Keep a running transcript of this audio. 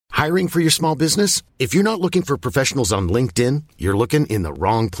Hiring for your small business? If you're not looking for professionals on LinkedIn, you're looking in the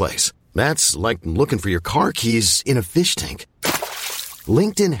wrong place. That's like looking for your car keys in a fish tank.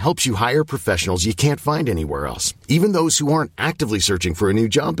 LinkedIn helps you hire professionals you can't find anywhere else, even those who aren't actively searching for a new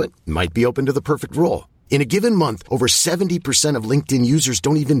job but might be open to the perfect role. In a given month, over 70% of LinkedIn users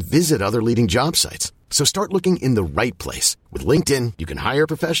don't even visit other leading job sites. So start looking in the right place. With LinkedIn, you can hire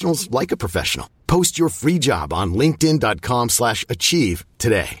professionals like a professional. Post your free job on linkedin.com/achieve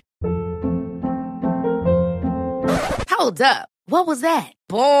today. Hold up. What was that?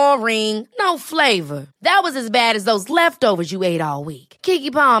 Boring. No flavor. That was as bad as those leftovers you ate all week.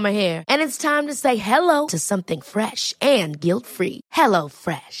 Keke Palmer here. And it's time to say hello to something fresh and guilt-free. Hello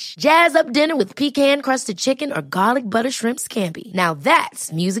Fresh. Jazz up dinner with pecan-crusted chicken or garlic butter shrimp scampi. Now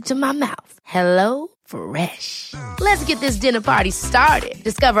that's music to my mouth. Hello Fresh. Let's get this dinner party started.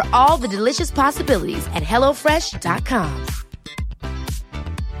 Discover all the delicious possibilities at hellofresh.com.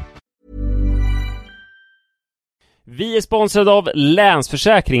 Vi är sponsrade av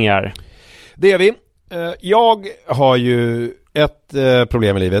Länsförsäkringar. Det är vi. Jag har ju ett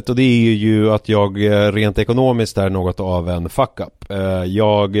problem i livet, och det är ju att jag rent ekonomiskt är något av en fuck-up.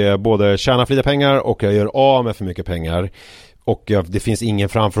 Jag både tjänar för lite pengar och jag gör av med för mycket pengar. Och det finns ingen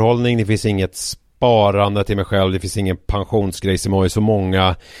framförhållning, det finns inget sparande till mig själv, det finns ingen pensionsgrej som är så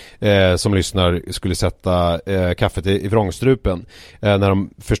många som lyssnar skulle sätta kaffet i vrångstrupen när de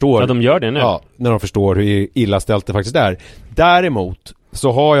förstår. Ja, de gör det nu. Ja, när de förstår hur illa ställt det faktiskt är. Däremot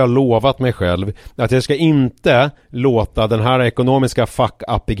så har jag lovat mig själv att jag ska inte låta den här ekonomiska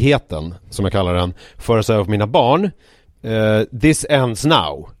fuck-uppigheten, som jag kallar den, föras över på mina barn. This ends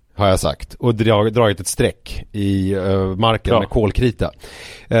now, har jag sagt, och dragit ett streck i marken med kolkrita.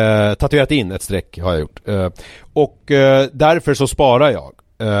 Tatuerat in ett streck har jag gjort. Och därför så sparar jag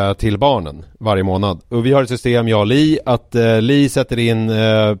till barnen varje månad. Och vi har ett system, jag och Li, att Li sätter in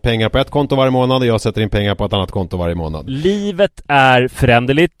pengar på ett konto varje månad och jag sätter in pengar på ett annat konto varje månad. Livet är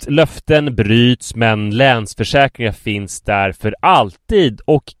föränderligt, löften bryts, men Länsförsäkringar finns där för alltid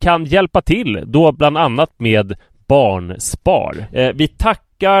och kan hjälpa till, då bland annat med barnspar. Vi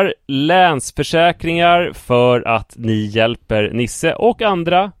tackar Länsförsäkringar för att ni hjälper Nisse och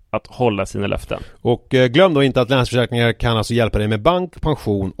andra att hålla sina löften. Och glöm då inte att Länsförsäkringar kan alltså hjälpa dig med bank,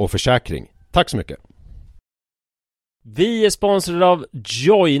 pension och försäkring. Tack så mycket. Vi är sponsrade av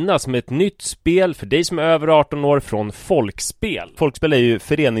Joina, som är ett nytt spel för dig som är över 18 år från Folkspel. Folkspel är ju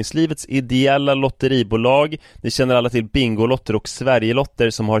föreningslivets ideella lotteribolag. Ni känner alla till Bingolotter och Sverigelotter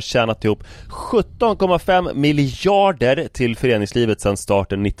som har tjänat ihop 17,5 miljarder till föreningslivet sedan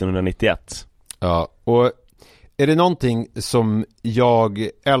starten 1991. Ja, och är det någonting som jag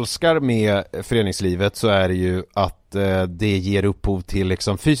älskar med föreningslivet så är det ju att det ger upphov till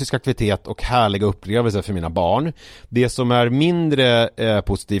liksom fysisk aktivitet och härliga upplevelser för mina barn. Det som är mindre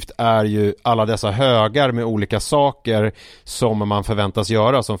positivt är ju alla dessa högar med olika saker som man förväntas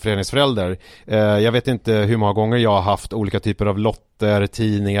göra som föreningsförälder. Jag vet inte hur många gånger jag har haft olika typer av lotter,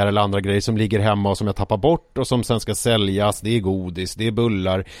 tidningar eller andra grejer som ligger hemma och som jag tappar bort och som sen ska säljas. Det är godis, det är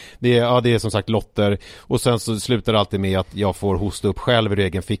bullar, det är som sagt lotter, och sen så slutar det alltid med att jag får hosta upp själv ur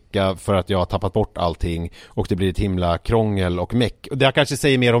egen ficka för att jag har tappat bort allting och det blir ett himla krångel och meck. Och det kanske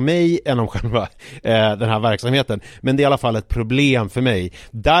säger mer om mig än om själva den här verksamheten, men det är i alla fall ett problem för mig.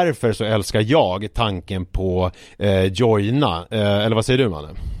 Därför så älskar jag tanken på Joina, eller vad säger du, Manne?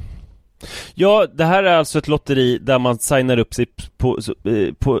 Ja, det här är alltså ett lotteri där man signar upp sig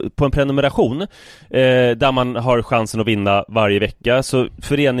på en prenumeration där man har chansen att vinna varje vecka. Så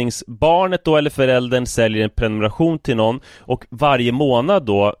föreningsbarnet då, eller föräldern, säljer en prenumeration till någon och varje månad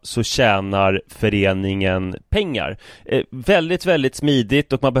då så tjänar föreningen pengar. Väldigt, väldigt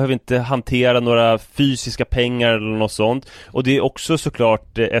smidigt och man behöver inte hantera några fysiska pengar eller något sånt. Och det är också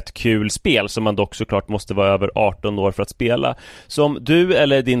såklart ett kul spel som man dock såklart måste vara över 18 år för att spela. Så om du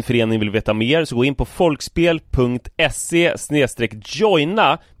eller din förening vill veta mer så gå in på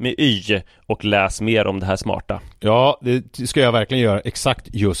folkspel.se/joina med y och läs mer om det här smarta. Ja, det ska jag verkligen göra exakt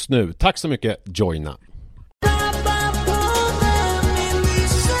just nu. Tack så mycket, Joina.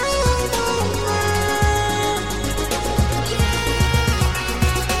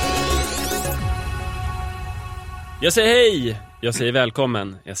 Jag säger hej, jag säger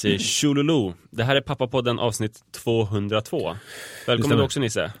välkommen, jag säger tjololo. Det här är Pappapodden avsnitt 202. Välkommen också,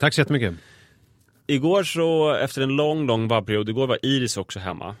 Nisse. Tack så jättemycket. Igår så, efter en lång vabbperiod, igår var Iris också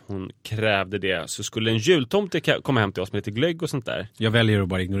hemma. Hon krävde det. Så skulle en jultomte komma hem till oss med lite glögg och sånt där. Jag väljer att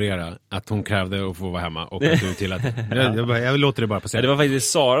bara ignorera att hon krävde att få vara hemma och att du tillät det. Jag låter det bara passera. Ja, det var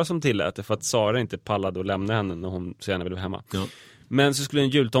faktiskt Sara som tillät det, för att Sara inte pallade att lämna henne när hon så gärna ville vara hemma. Ja. Men så skulle en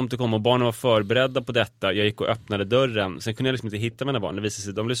jultomte komma och barnen var förberedda på detta. Jag gick och öppnade dörren. Sen kunde jag liksom inte hitta mina barn. Det visade sig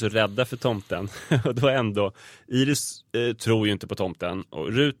att de blev så rädda för tomten. Och då ändå, Iris tror ju inte på tomten.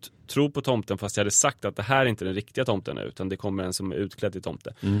 Och Rut tror på tomten fast jag hade sagt att det här är inte den riktiga tomten nu. Utan det kommer en som är utklädd till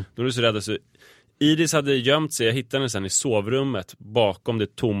tomte. Då är de så rädda så Iris hade gömt sig, jag hittade henne sen i sovrummet bakom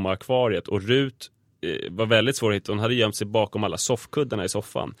det tomma akvariet. Och Rut var väldigt svår att hitta. Hon hade gömt sig bakom alla soffkuddarna i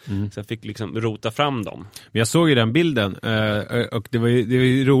soffan. Så jag fick liksom rota fram dem. Men jag såg ju den bilden och det var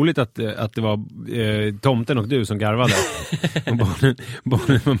ju roligt att det var tomten och du som garvade. Och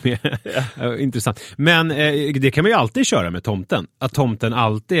barnen var med. Intressant. Men det kan man ju alltid köra med tomten. Att tomten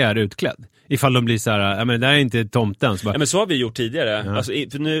alltid är utklädd. Ifall de blir så här, ja men det där är inte tomten. Så bara... Ja, men så har vi gjort tidigare. Ja. Alltså,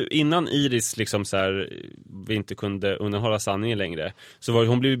 för nu, innan Iris liksom så här, vi inte kunde undanhålla sanningen längre. Så var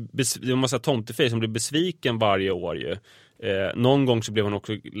hon blev en massa tomtefejs. Hon blev besviken varje år ju. Någon gång så blev hon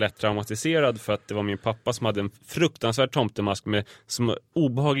också lätt traumatiserad för att det var min pappa som hade en fruktansvärd tomtemask med som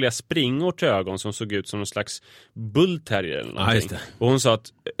obehagliga springor till ögon som såg ut som någon slags bullterrier eller någonting. Och hon sa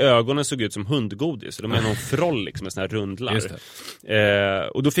att ögonen såg ut som hundgodis, så de är någon froll liksom med såna här rundlar.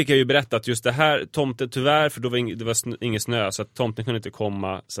 Och då fick jag ju berätta att just det här tomten, tyvärr, för då var det var ingen snö så att tomten kunde inte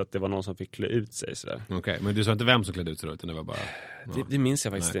komma, så att det var någon som fick klä ut sig sådär. Okej, men du sa inte vem som klädde ut sig då, utan det var bara... Det minns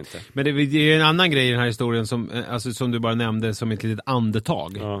jag faktiskt inte. Men det är en annan grej i den här historien som du bara nämnde som ett litet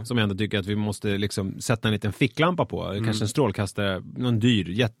andetag. Som jag ändå tycker att vi måste liksom sätta en liten ficklampa på. Kanske en strålkastare, någon dyr,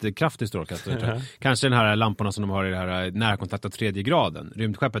 jättekraftig strålkastare. Tror jag. Kanske den här lamporna som de har i det här närkontakt av 3:e graden.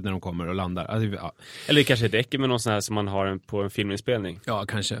 Rymdskeppet när de kommer och landar. Alltså, ja. Eller kanske det räcker med någon sån här som man har på en filminspelning. Ja,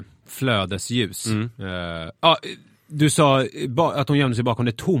 kanske. Flödesljus. Du sa att hon gömde sig bakom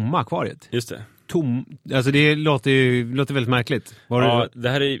det tomma akvariet. Just det. Alltså det låter väldigt märkligt. Det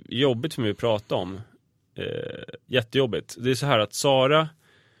här är jobbigt för mig att prata om. Jättejobbigt. Det är så här att Sara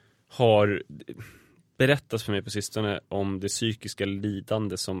har berättat för mig på sistone om det psykiska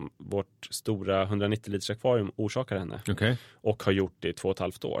lidande som vårt stora 190 liters akvarium orsakar henne. Okay. Och har gjort det i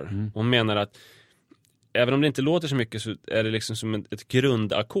 2,5 år. Hon menar att även om det inte låter så mycket så är det liksom som ett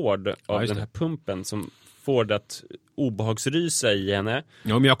grundackord av den här pumpen som får det att obehagsrysa i henne.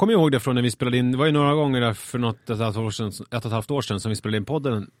 Ja, men jag kommer ihåg det från när vi spelade in, det var ju några gånger där för ett och ett halvt år sedan som vi spelade in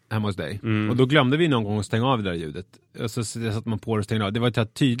podden hemma hos dig. Och då glömde vi någon gång att stänga av det där ljudet. Så satt man på det och stängde av. Det var en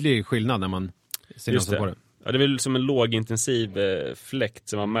tydlig skillnad när man stängde på det. Ja, det är väl som en lågintensiv fläkt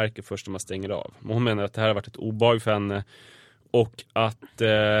som man märker först när man stänger av. Men hon menar att det här har varit ett obehag för henne och att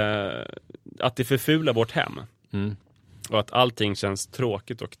det förfular vårt hem. Och att allting känns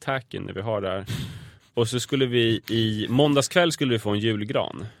tråkigt och tacky när vi har det här. Och så skulle vi i måndagskväll skulle vi få en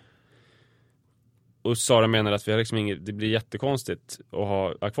julgran. Och Sara menar att vi har liksom det blir jättekonstigt att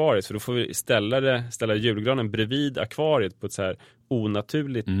ha akvariet, för då får vi ställa julgranen bredvid akvariet på ett så här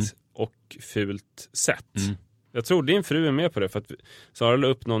onaturligt och fult sätt. Jag tror din fru är med på det, för att Sara la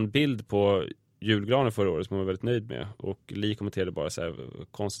upp någon bild på julgranen förra året som hon var väldigt nöjd med, och Li kommenterade bara så här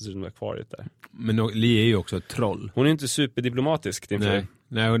konstigt ut med akvariet där. Men Li är ju också ett troll. Hon är inte superdiplomatisk, din fru.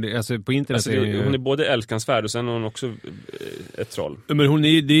 Nej, alltså på internet hon är både älskansvärd och sen är hon också ett troll. Men det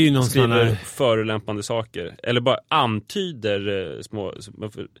är ju någon skriver förolämpande saker eller bara antyder små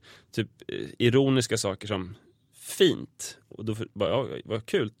typ ironiska saker som fint. Och då bara, vad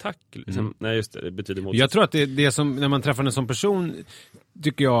kul, tack. Nej, just det betyder motsats. Jag tror att det som, när man träffar en sån person,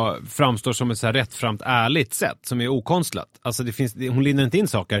 tycker jag framstår som ett så här rättframt ärligt sätt som är okonstlat. Alltså hon linnar inte in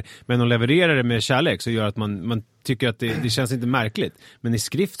saker, men hon levererar det med kärlek, så gör att man tycker att det känns inte märkligt. Men i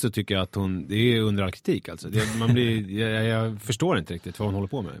skrift så tycker jag att det är under all kritik. Alltså. Jag förstår inte riktigt vad hon håller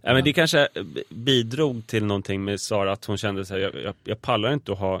på med. Ja, men det kanske bidrog till någonting med Sara, att hon kände så här, jag pallar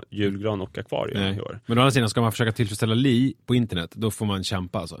inte att ha julgran och akvarium i år. Men å andra sidan, ska man försöka tillfredsställa Li på internet, då får man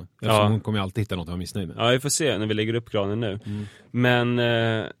kämpa alltså. Hon kommer ju alltid hitta något att vara missnöjd med. Ja, vi får se när vi lägger upp granen nu. Men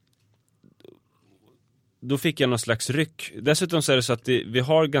då fick jag någon slags ryck. Dessutom så är det så att vi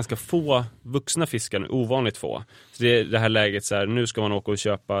har ganska få vuxna fiskar nu, ovanligt få. Så det är det här läget så här, nu ska man åka och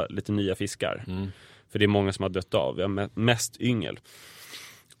köpa lite nya fiskar. För det är många som har dött av. Vi har mest yngel.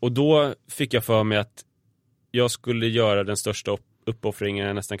 Och då fick jag för mig att jag skulle göra den största uppoffringen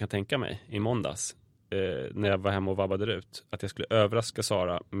jag nästan kan tänka mig i måndags. När jag var hemma och vabbade ut. Att jag skulle överraska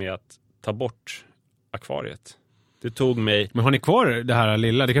Sara med att ta bort akvariet. Det tog mig... Men har ni kvar det här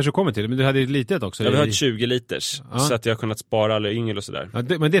lilla? Det kanske kommer till. Men du hade ett litet också. Ja, vi har ett 20 liters. Så att jag har kunnat spara alla yngel och sådär. Ja,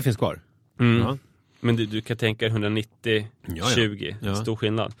 men det finns kvar? Ja. Men du kan tänka 190, 20. Stor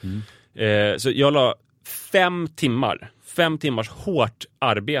skillnad. Så jag la 5 timmars hårt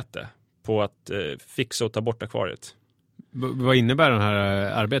arbete på att fixa och ta bort akvariet. Vad innebär det här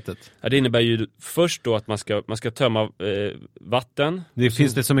arbetet? Ja, det innebär ju först då att man ska tömma vatten.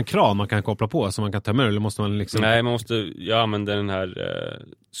 Finns det som en kran man kan koppla på så man kan tömma, eller måste man liksom... Nej, jag använder den här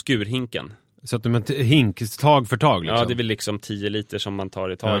skurhinken. Så att man hink tag för tag liksom. Ja, det är väl liksom 10 liter som man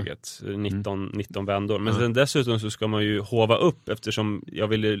tar i taget. 19 vändor. Men sen dessutom så ska man ju hova upp, eftersom jag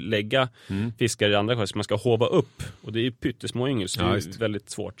ville lägga fiskar i andra sjöar. Så man ska hova upp. Och det är ju pyttesmå yngel, så det är väldigt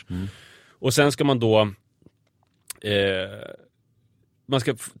svårt. Och sen ska man då man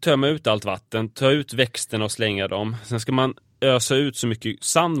ska tömma ut allt vatten, ta ut växterna och slänga dem. Sen ska man ösa ut så mycket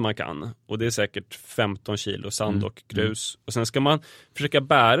sand man kan. Och det är säkert 15 kilo sand och grus. Och sen ska man försöka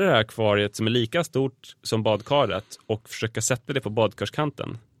bära det här akvariet som är lika stort som badkaret och försöka sätta det på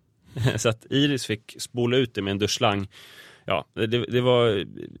badkarskanten. Så att Iris fick spola ut det med en duschslang. Ja, det var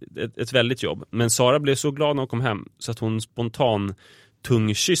ett väldigt jobb. Men Sara blev så glad när hon kom hem så att hon spontan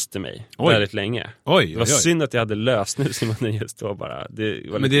tungkysste mig väldigt länge. Det var synd att jag hade lösnus i munnen just då bara.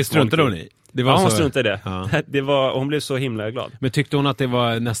 Men det struntade hon i? Hon struntade i det. Ja. Hon blev så himla glad. Men tyckte hon att det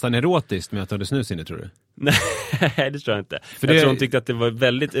var nästan erotiskt med att du hade snus inne, tror du? Nej, det tror jag inte. Jag tror hon tyckte att det var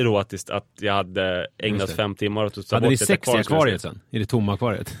väldigt erotiskt att jag hade ägnat 5 timmar åt att ta bort ett sex i akvariet sen? I det tomma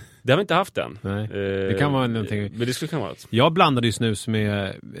akvariet? Det har vi inte haft än. Nej. Det kan vara någonting. Men det skulle kunna vara något. Jag blandade ju snus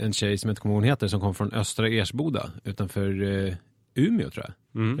med en tjej som inte kommer ihåg heter, som kom från Östra Ersboda utanför Umeå, tror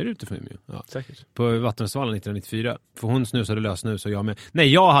jag. Är det utifrån Umeå? Ja. Säkert. På Vattenfestivalen 1994. För hon snusade lösnus och jag med.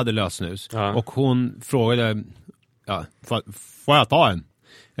 Nej, jag hade lösnus. Ja. Och hon frågade, får jag ta en?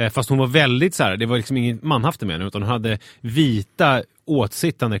 Fast hon var väldigt så här, det var liksom ingen manhafte med henne, utan hon hade vita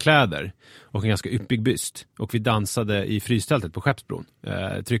åtsittande kläder och en ganska yppig byst. Och vi dansade i frystältet på Skeppsbron,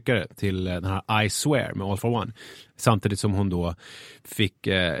 tryckare till den här I Swear med All for One. Samtidigt som hon då fick,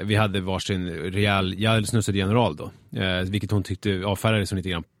 vi hade varsin rejäl, jag snusade General då, vilket hon tyckte avfärdade som lite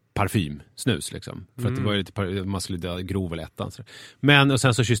grann parfymsnus liksom. För att det var ju lite, man skulle grov eller ettan. Men och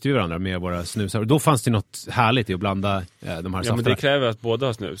sen så kysste vi varandra med våra snusar. Och då fanns det något härligt i att blanda de här safterna. Ja, men det kräver att båda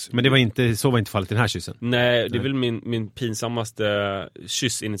har snus. Men det var inte, så var inte fallet i den här kyssen. Nej, det är väl min pinsammaste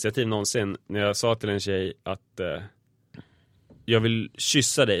kyssinitiativ någonsin. När jag sa till en tjej att jag vill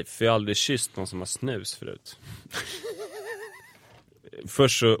kyssa dig, för jag har aldrig kysst någon som har snus förut.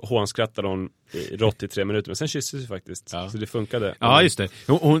 Först så hånskrattade hon rått i 3 minuter, men sen kysstes vi faktiskt. Så det funkade. Ja, just det.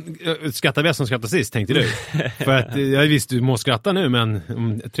 Hon skrattar bäst som skrattar sist, tänkte du. För att jag visste du må skratta nu, men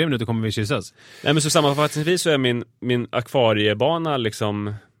om 3 minuter kommer vi kyssas. Nej, men så sammanfattningsvis så är min akvariebana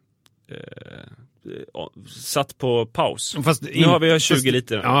liksom satt på paus. Nu har vi 20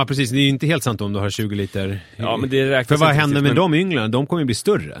 liter. Ja, precis. Det är ju inte helt sant om du har 20 liter. Ja, men det räknas. För vad händer med de ynglarna? De kommer ju bli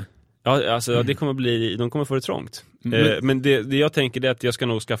större. Ja, alltså de kommer få det trångt. Men det jag tänker är att jag ska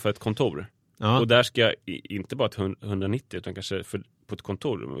nog skaffa ett kontor. Ja. Och där ska jag inte bara 190 utan kanske på ett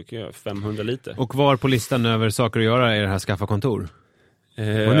kontor 500 liter. Och var på listan över saker att göra är det här skaffa kontor?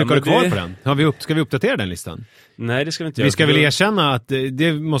 Hur mycket har du kvar på den? Ska vi uppdatera den listan? Nej, det ska vi inte göra. Vi ska väl erkänna att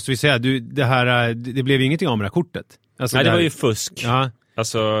det måste vi säga, det blev ingenting om det här kortet. Alltså nej, det var ju fusk. Ja.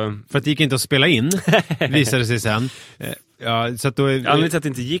 Alltså... För att det gick inte att spela in, visade sig sen. Ja, så att då... Anledningen till att det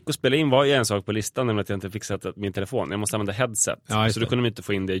inte gick att spela in var ju en sak på listan, nämligen att jag inte fixat min telefon. Jag måste använda headset, så då kunde de inte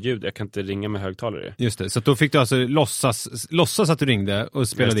få in det ljud. Jag kan inte ringa med högtalare. Just det, så då fick du alltså låtsas att du ringde och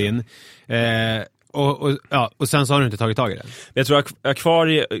spelade in. Och sen så har du inte tagit tag i det. Jag tror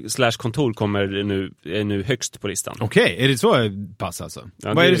akvarie/kontor är nu högst på listan. Okej, är det så pass alltså?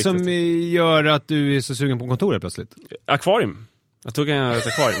 Ja, vad är det som gör att du är så sugen på kontoret plötsligt? Akvarium. Jag tog ett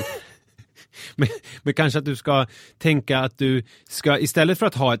akvarium. Men kanske att du ska tänka att du ska, istället för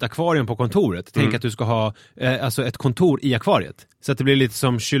att ha ett akvarium på kontoret, tänka att du ska ha alltså ett kontor i akvariet. Så att det blir lite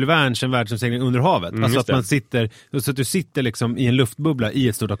som Jules Verne's En värld som seglar under havet. Alltså att man sitter, så att du sitter liksom i en luftbubbla i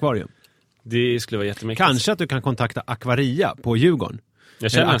ett stort akvarium. Det skulle vara jättemäktigt. Kanske att du kan kontakta Akvaria på Djurgården.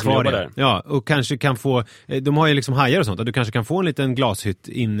 Jag känner att jobbar där. Ja, och kanske kan få, de har ju liksom hajar och sånt, att du kanske kan få en liten glashytt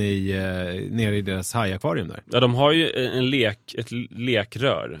nere i deras hajakvarium där. Ja, de har ju ett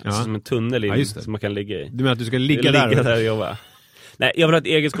lekrör, alltså som en tunnel in som man kan ligga i. Du menar att du ska ligga där och jobba? Nej, jag vill ha ett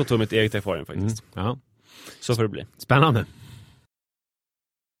eget kontor med ett eget akvarium faktiskt. Ja. Så får det bli. Spännande.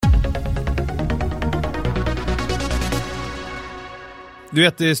 Du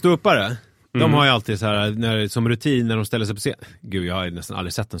vet, ståuppare. De har ju alltid så här, som rutin när de ställer sig på scen. Gud, jag har nästan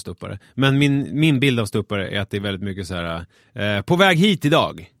aldrig sett en ståuppare. Men min bild av ståuppare är att det är väldigt mycket så här, på väg hit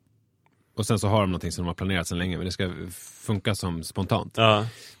idag. Och sen så har de någonting som de har planerat sedan länge, men det ska funka som spontant. Ja.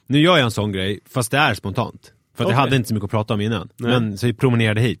 Nu gör jag en sån grej, fast det är spontant. För att jag hade inte så mycket att prata om innan. Nej. Men så jag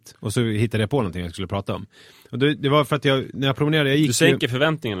promenerade hit. Och så hittade jag på någonting jag skulle prata om. Och det var för att när jag promenerade, du sänker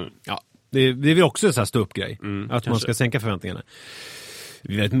förväntningarna. Ja, det är väl också en sån här ståuppgrej. Att kanske man ska sänka förväntningarna.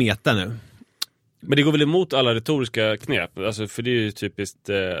 Vi är väldigt meta nu. Men det går väl emot alla retoriska knep, alltså, för det är ju typiskt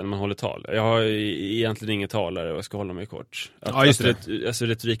när man håller tal. Jag har egentligen ingen talare och jag ska hålla mig kort. Alltså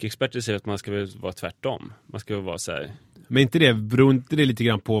retorikexperter säger att man ska väl vara tvärtom. Man ska väl vara så här. Men beror inte det lite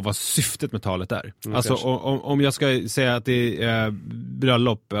grann på vad syftet med talet är? Alltså om jag ska säga att det är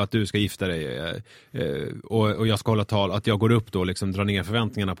bröllop, att du ska gifta dig och jag ska hålla tal, att jag går upp då och liksom drar ner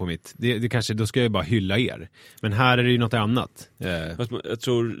förväntningarna på mitt. Det kanske, då ska jag bara hylla er. Men här är det ju något annat. Jag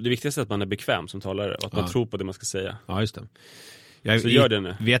tror det viktigaste är att man är bekväm som talare och att man tror på det man ska säga. Ja, just det. Så gör det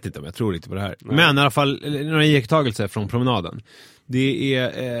nu. Vet inte om jag tror riktigt på det här. Nej. Men i alla fall några iakttagelser från promenaden. Det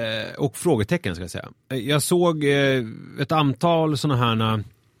är, och frågetecken ska jag säga. Jag såg ett antal sådana här,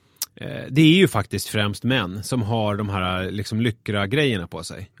 det är ju faktiskt främst män som har de här liksom lyckra grejerna på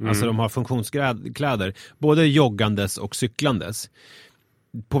sig. Alltså de har funktionskläder, både joggandes och cyklandes.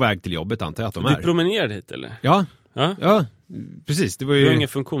 På väg till jobbet antar jag att de är. Du promenerade hit eller? Ja, precis. Det var ju... Du har inga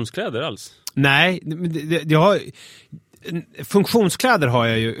funktionskläder alls? Nej, jag har... Funktionskläder har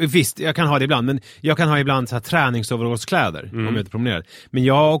jag ju, visst jag kan ha det ibland, men jag kan ha ibland så här träningsoverallskläder om jag inte promenerar. Men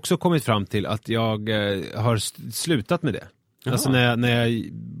jag har också kommit fram till att jag har slutat med det. Jaha. Alltså när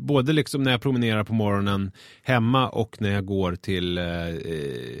jag både liksom när jag promenerar på morgonen hemma och när jag går till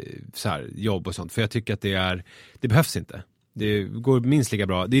så här jobb och sånt, för jag tycker att det behövs inte. Det går minst lika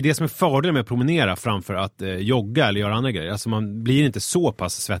bra. Det är det som är fördelen med att promenera framför att jogga eller göra andra grejer. Alltså man blir inte så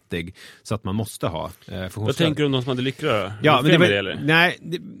pass svettig så att man måste ha funktionskläder. Vad tänker du om de som hade lyckra? Ja, men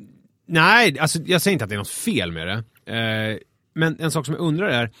nej, alltså jag säger inte att det är något fel med det. Men en sak som jag undrar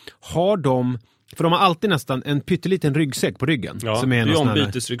är, har de... För de har alltid nästan en pytteliten ryggsäck på ryggen. Ja, som är det är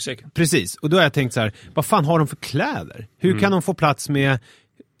ombytesryggsäck. Precis, och då har jag tänkt så här, vad fan har de för kläder? Hur kan de få plats med...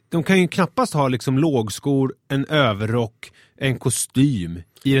 De kan ju knappast ha liksom lågskor, en överrock, en kostym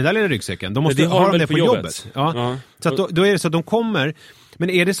i den där lilla ryggsäcken. De måste ha dem det på jobbet. Ja. Så att då är det så att de kommer... Men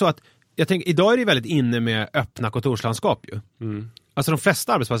är det så att... Jag tänker, idag är det väldigt inne med öppna kontorslandskap ju. Alltså de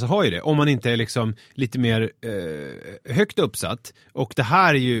flesta arbetsplatser har ju det. Om man inte är liksom lite mer högt uppsatt. Och det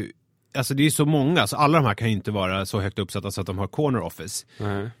här är ju... Alltså det är ju så många, så alla de här kan ju inte vara så högt uppsatta så att de har corner office.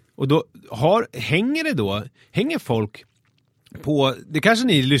 Och då hänger folk på, det kanske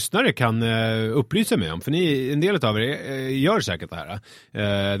ni lyssnare kan upplysa mig om, för en del av er gör säkert det här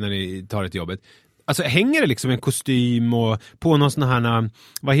när ni tar ett jobbet. Alltså hänger det liksom en kostym och på någon sån här,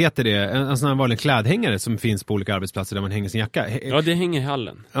 vad heter det, en sån här vanlig klädhängare som finns på olika arbetsplatser där man hänger sin jacka. Ja, det hänger i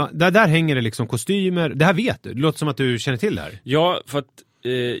hallen. Ja, där hänger det liksom kostymer. Det här vet du, det låter som att du känner till det här. Ja, för att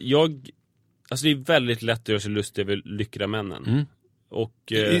alltså det är väldigt lätt att göra sig lustig över lyckra männen.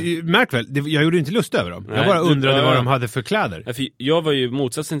 Och, märk väl, jag gjorde inte lust över dem. Nej, jag bara undrade vad de hade för kläder. Jag var ju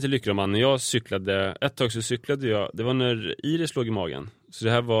motsatsen till lyckra man. När jag cyklade, ett tag så cyklade jag, det var när Iris låg i magen. Så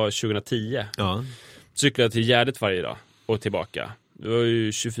det här var 2010. Ja. Cyklade till Gärdet varje dag och tillbaka. Det var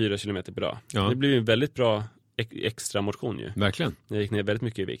ju 24 kilometer per dag. Ja. Det blev ju en väldigt bra extra motion ju. Verkligen. Jag gick ner väldigt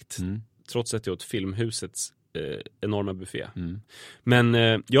mycket i vikt. Trots att jag åt Filmhusets enorma buffé. Men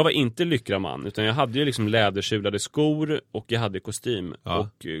jag var inte lyckra man, utan jag hade ju liksom lädersulade skor och jag hade kostym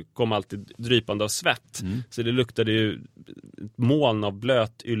och kom alltid drypande av svett. Så det luktade ju moln av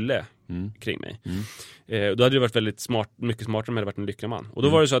blöt ylle kring mig. Då hade det varit väldigt mycket smartare om jag hade varit en lyckra man. Och då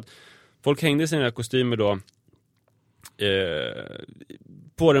var det så att folk hängde sina kostymer då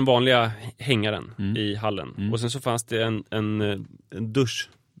på den vanliga hängaren i hallen. Och sen så fanns det en dusch.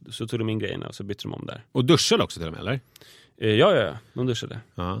 Så tog de in grejerna och så bytte de om där. Och duschade också till dem, eller? Ja, de duschade.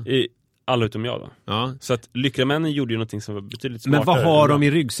 Alla utom jag då. Ja. Så att lyckramännen gjorde ju någonting som var betydligt smartare. Men vad har de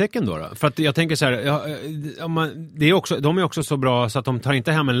i ryggsäcken då? För att jag tänker så här, de är också så bra så att de tar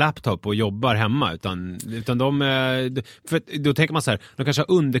inte hem en laptop och jobbar hemma, utan de, för då tänker man så här, de kanske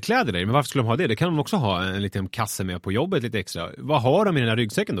har underkläder där, men varför skulle de ha det? Det kan de också ha en liten kasse med på jobbet lite extra. Vad har de i den här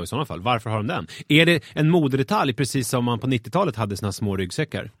ryggsäcken då i sådana fall? Varför har de den? Är det en moderdetalj precis som man på 90-talet hade såna små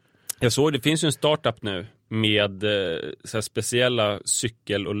ryggsäckar? Jag såg, det finns ju en startup nu med så här speciella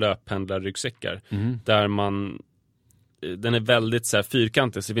cykel- och löppendlarryggsäckar där den är väldigt så här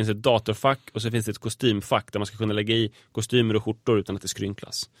fyrkantig, så det finns ett datorfack och så finns det ett kostymfack där man ska kunna lägga i kostymer och skjortor utan att det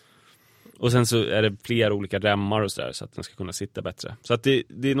skrynklas. Och sen så är det flera olika remmar och så att den ska kunna sitta bättre. Så att det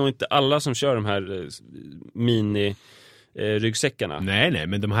är nog inte alla som kör de här mini-ryggsäckarna. Nej,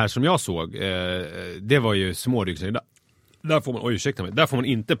 men de här som jag såg, det var ju små ryggsäckar. Där får man, ursäkta mig, där får man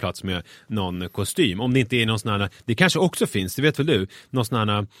inte plats med någon kostym. Om det inte är någon sån här, det kanske också finns, det vet väl du, någon sån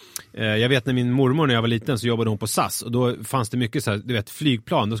här, jag vet när min mormor när jag var liten så jobbade hon på SAS och då fanns det mycket så här, du vet,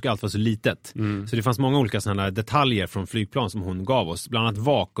 flygplan, då ska allt vara så litet. Så det fanns många olika såna här detaljer från flygplan som hon gav oss, bland annat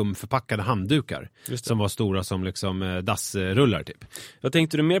vakuumförpackade handdukar som var stora som liksom dassrullar typ. Vad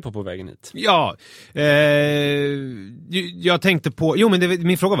tänkte du mer på vägen hit? Ja, jag tänkte på,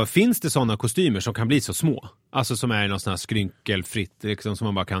 min fråga var, finns det sådana kostymer som kan bli så små? Alltså som är någon sån här skrynkelfritt liksom, som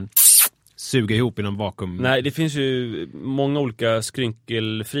man bara kan suga ihop i någon vakuum. Nej, det finns ju många olika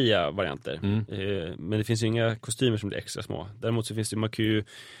skrynkelfria varianter. Men det finns ju inga kostymer som blir extra små. Däremot så finns det, man kan ju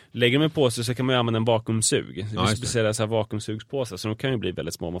lägga dem på sig så kan man ju använda en vakuumsug. Det finns speciella så här vakuumsugspåsar så de kan ju bli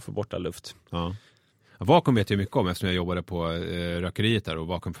väldigt små om man får bort all luft. Ja. Vakuum vet jag mycket om eftersom jag jobbade på rökeriet där och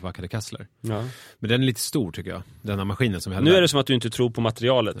vakuumförpackade kassler. Ja. Men den är lite stor tycker jag, den här maskinen som nu är det som att du inte tror på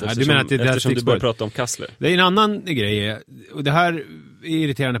materialet. Nej, eftersom du börjar prata om kassler. Det är en annan grej, och det här är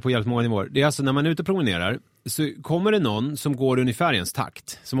irriterande på jävligt många nivåer. Det är alltså när man är ute och promenerar så kommer det någon som går ungefär i ens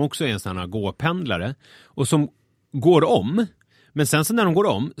takt, som också är en sån här gåpendlare och som går om. Men sen så när de går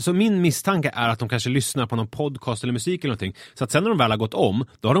om, så min misstanke är att de kanske lyssnar på någon podcast eller musik eller någonting. Så att sen när de väl har gått om,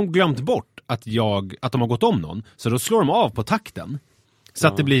 då har de glömt bort att de har gått om någon. Så då slår de av på takten. Så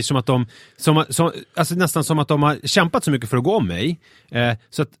att det blir som att alltså nästan som att de har kämpat så mycket för att gå om mig.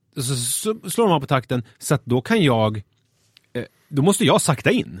 Så slår de av på takten, så att då kan då måste jag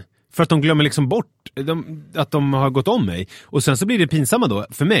sakta in. För att de glömmer liksom bort att de har gått om mig. Och sen så blir det pinsamma då,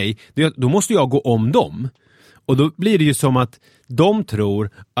 för mig, då måste jag gå om dem. Och då blir det ju som att de tror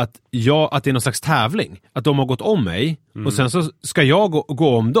att det är någon slags tävling. Att de har gått om mig och sen så ska jag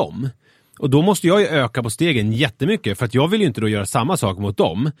gå om dem. Och då måste jag ju öka på stegen jättemycket för att jag vill ju inte då göra samma sak mot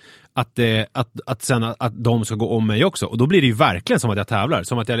dem. Att de ska gå om mig också. Och då blir det ju verkligen som att jag tävlar.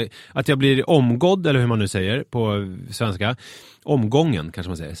 Som att jag blir omgådd, eller hur man nu säger på svenska. Omgången kanske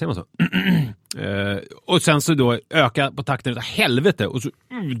man säger. Säger man så? Och sen så då öka på takten utav helvete och så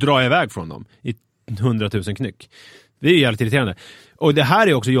drar jag iväg från dem i 100 000 knyck. Det är ju jävligt irriterande. Och det här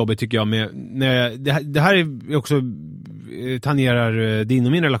är också jobbigt tycker jag det här är också tangerar din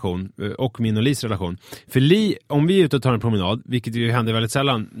och min relation och min och Lis relation. För om vi är ute och tar en promenad, vilket ju händer väldigt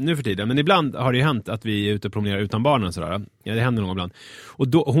sällan nu för tiden, men ibland har det ju hänt att vi är ute och promenerar utan barnen sådär. Ja, det händer någon ibland. Och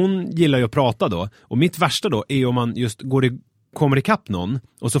då, hon gillar ju att prata då. Och mitt värsta då är om man just kommer ikapp någon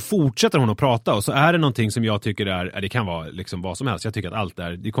och så fortsätter hon att prata och så är det någonting som jag tycker det kan vara liksom vad som helst. Jag tycker att allt det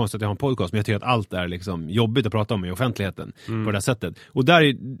är konstigt att jag har en podcast, men jag tycker att allt är liksom jobbigt att prata om i offentligheten på det här sättet. Och där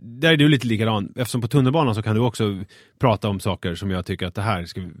är du lite likadan, eftersom på tunnelbanan så kan du också prata om saker som jag tycker att det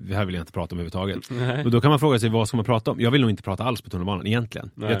här vill jag inte prata om överhuvudtaget. Nej. Och då kan man fråga sig, vad ska man prata om? Jag vill nog inte prata alls på tunnelbanan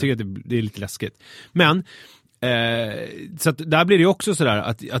egentligen. Nej. Jag tycker att det är lite läskigt. Men så att där blir det också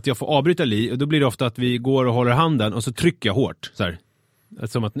sådär att jag får avbryta Li, och då blir det ofta att vi går och håller handen och så trycker jag hårt så här.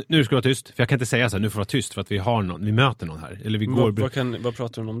 Som att nu ska du vara tyst, för jag kan inte säga så här, nu får du vara tyst för att vi möter någon här. Eller vi går... Vad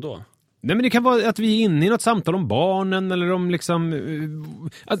pratar du om då? Nej, men det kan vara att vi är inne i något samtal om barnen eller om liksom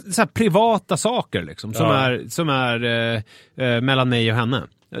så här privata saker liksom, som är mellan mig och henne.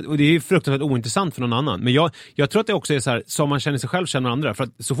 Och det är fruktansvärt ointressant för någon annan. Men jag tror att det också är så här, som man känner sig själv känner andra. För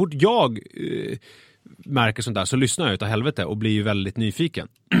att så fort jag märker sånt där så lyssnar jag utav helvete och blir ju väldigt nyfiken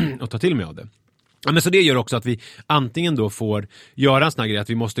och tar till mig av det. Ja, men så det gör också att vi antingen då får göra en sån här grej att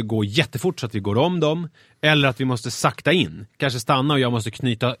vi måste gå jättefort så att vi går om dem, eller att vi måste sakta in, kanske stanna och jag måste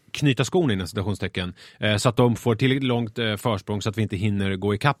knyta skon in i citationstecken, så att de får tillräckligt långt försprång så att vi inte hinner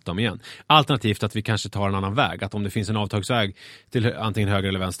gå ikapp dem igen. Alternativt att vi kanske tar en annan väg, att om det finns en avtagsväg till antingen höger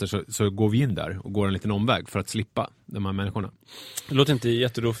eller vänster så går vi in där och går en liten omväg för att slippa de här människorna. Det låter inte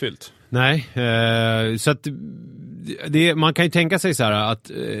jätterofyllt. Nej, så att man kan ju tänka sig så här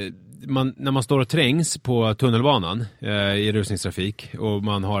att när man står och trängs på tunnelbanan i rusningstrafik och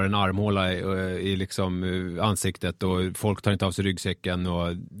man har en armhåla i liksom ansiktet och folk tar inte av sig ryggsäcken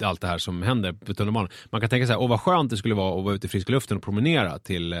och allt det här som händer på tunnelbanan. Man kan tänka sig, vad skönt det skulle vara att vara ute i friska luften och promenera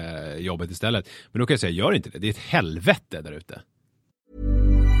till jobbet istället. Men då kan jag säga, gör inte det. Det är ett helvete där ute.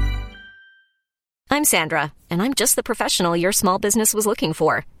 I'm Sandra, and I'm just the professional your small business was looking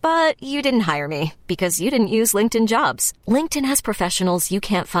for. But you didn't hire me because you didn't use LinkedIn Jobs. LinkedIn has professionals you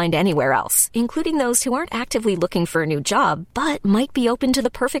can't find anywhere else, including those who aren't actively looking for a new job, but might be open to the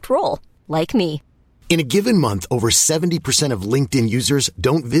perfect role, like me. In a given month, over 70% of LinkedIn users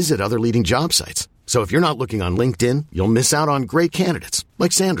don't visit other leading job sites. So if you're not looking on LinkedIn, you'll miss out on great candidates,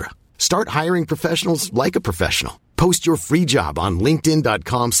 like Sandra. Start hiring professionals like a professional. Post your free job on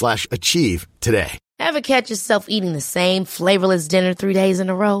linkedin.com/achieve today. Ever catch yourself eating the same flavorless dinner 3 days in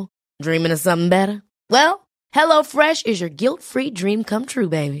a row? Dreaming of something better? Well, HelloFresh is your guilt-free dream come true,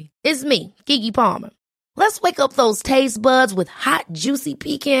 baby. It's me, Keke Palmer. Let's wake up those taste buds with hot, juicy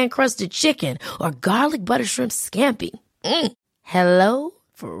pecan-crusted chicken or garlic butter shrimp scampi. Hello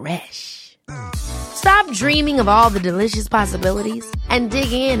Fresh. Stop dreaming of all the delicious possibilities and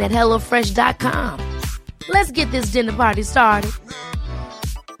dig in at HelloFresh.com. Let's get this dinner party started.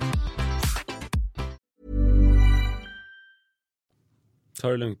 Ta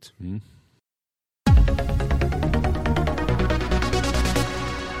det lugnt.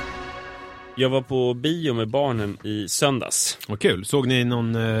 Jag var på bio med barnen i söndags. Vad kul. Såg ni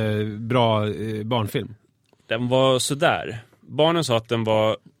någon bra barnfilm? Den var sådär. Barnen sa att den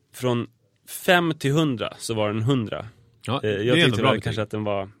var från 5 till 100, så var den 100. Ja, jag tyckte väl kanske att den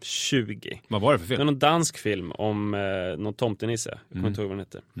var 20. Vad var det för film? Det var någon dansk film om någon tomtenisse. Jag kommer inte ihåg vad den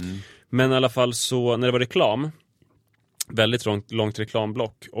hette. Men i alla fall så, när det var reklam, väldigt långt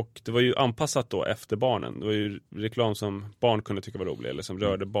reklamblock, och det var ju anpassat då efter barnen. Det var ju reklam som barn kunde tycka var rolig, eller som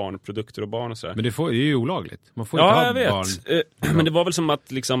rörde barnprodukter och barn och sådär. Men det är ju olagligt. Man får inte ha jag vet. Barn. Men det var väl som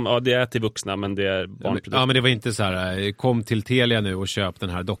att liksom, ja, det är till vuxna, men det är barnprodukter. Ja, men det var inte så här, kom till Telia nu och köp den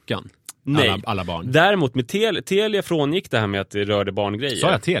här dockan. Nej. Alla barn. Däremot med Telia frångick det här med att det rörde barngrejer.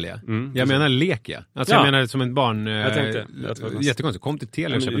 Sa jag Telia? Jag menar Lekia. Alltså jag menar som en barn. Jag tänkte. Jättekonstigt. Kom till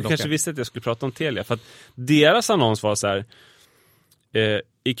Telia och köp en docka. Du kanske visste att jag skulle prata om Telia. För att deras annons var så här.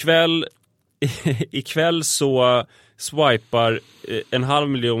 Ikväll så swipar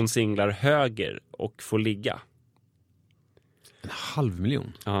 500 000 singlar höger och får ligga. 500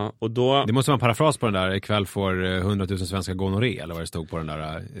 000? Ja, och då... Det måste vara en parafras på den där. Ikväll får 100 000 svenska gonorré, eller vad det stod på den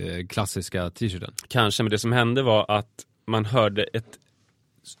där klassiska t-shirten. Kanske, men det som hände var att man hörde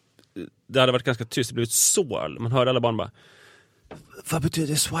det hade varit ganska tyst, det blev ett sål. Man hörde alla barn bara: vad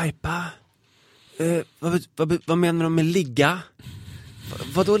betyder swipa? Vad menar de med ligga?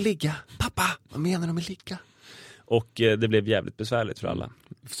 Vadå ligga? Pappa, vad menar de med ligga? Och det blev jävligt besvärligt för alla.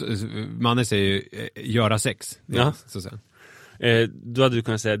 Mannen säger ju göra sex. Ja. Så att säga. Då hade du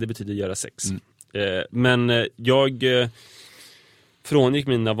kunnat säga att det betyder göra sex. Men jag frångick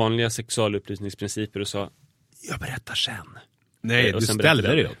mina vanliga sexualupplysningsprinciper och sa: jag berättar sen. Nej, du ställde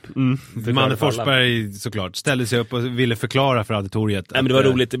dig upp. Manne Forsberg såklart ställde sig upp och ville förklara för auditoriet. Nej, men det var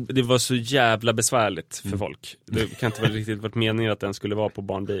roligt. Det var så jävla besvärligt för folk. Det kan inte vara riktigt varit meningen att den skulle vara på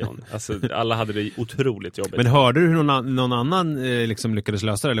barnbion. Alltså, alla hade det otroligt jobbigt. Men hörde du hur någon annan liksom lyckades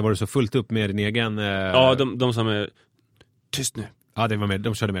lösa det? Eller var du så fullt upp med din egen... Ja, de som är tyst nu. Ja, det var med.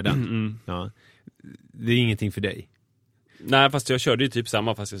 De körde med den. Ja. Det är ingenting för dig. Nej, fast jag körde ju typ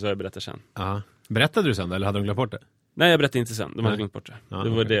samma, fast jag berättar sen. Ja. Berättade du sen då, eller hade de glömt bort det? Nej, jag berättade inte sen. De hade glömt bort det. Ja, det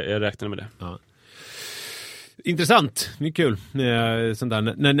var det, jag räknade med det. Ja. Intressant, det är kul. Sånt där.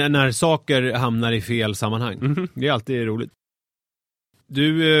 När saker hamnar i fel sammanhang. Det är alltid roligt.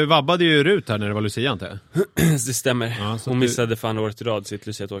 Du vabbade ju Rut här när det var Lucia, inte? Det stämmer. Ja, hon missade fan året i rad sitt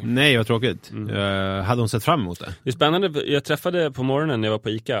Lucia-tåg. Nej, vad tråkigt. Hade hon sett fram emot det? Det är spännande. Jag träffade på morgonen när jag var på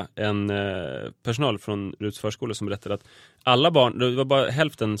ICA en personal från Ruts förskola som berättade att alla barn, det var bara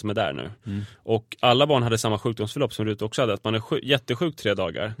hälften som är där nu. Och alla barn hade samma sjukdomsförlopp som Rut också hade. Att man är jättesjuk 3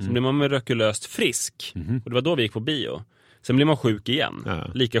 dagar. Sen blir man mirakulöst frisk. Och det var då vi gick på bio. Sen blir man sjuk igen. Ja.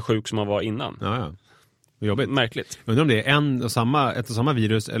 Lika sjuk som man var innan. Ja. Jobbigt. Märkligt. Undrar om det är ett och samma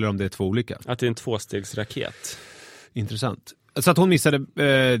virus eller om det är 2 olika. Att det är en 2-stegsraket. Intressant. Så att hon missade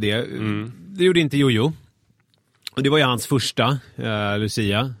det. Det gjorde inte Jojo. Och det var ju hans första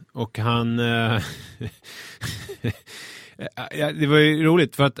Lucia. Och han... det var ju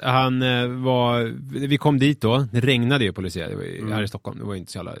roligt för att vi kom dit då, det regnade ju på Lucia, det var ju här i Stockholm,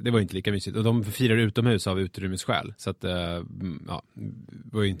 det var inte lika mysigt, och de firar utomhus av utrymmesskäl, så att det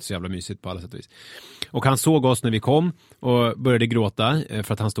var ju inte så jävla mysigt på alla sätt och vis. Och han såg oss när vi kom och började gråta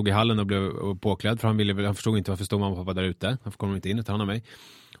för att han stod i hallen och blev påklädd, för han förstod inte varför stod mamma och pappa där ute, han kom inte in och ta hand om mig.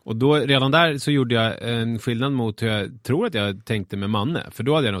 Och då, redan där så gjorde jag en skillnad mot hur jag tror att jag tänkte med Manne. För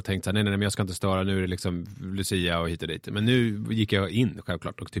då hade jag nog tänkt så här, nej men jag ska inte störa, nu är det liksom Lucia och hit och dit. Men nu gick jag in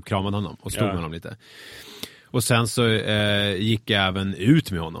självklart och typ kramade honom och stod med honom lite. Och sen så gick jag även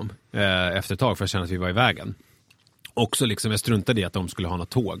ut med honom efter ett tag, för jag kände att vi var i vägen. Också liksom, jag struntade i att de skulle ha något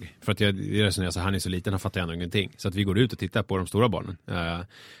tåg. För att jag resonerade så här, han är så liten, han fattar ändå ingenting. Så att vi går ut och tittar på de stora barnen.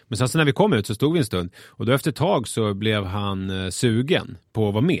 Men sen så när vi kom ut så stod vi en stund. Och då efter ett tag så blev han sugen på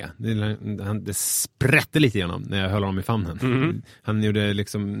att vara med. Det sprätte lite igenom när jag höll honom i famnen. Han gjorde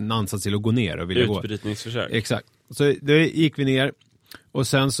liksom en ansats till att gå ner och ville gå. Utbrytningsförsök. Exakt. Så då gick vi ner. Och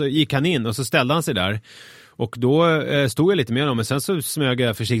sen så gick han in och så ställde han sig där. Och då stod jag lite med honom, men sen så smög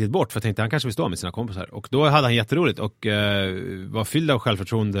jag försiktigt bort, för jag tänkte han kanske vill stå med sina kompisar. Och då hade han jätteroligt och var fylld av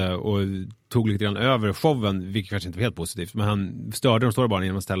självförtroende och tog lite grann över showen, vilket kanske inte var helt positivt. Men han störde de stora barnen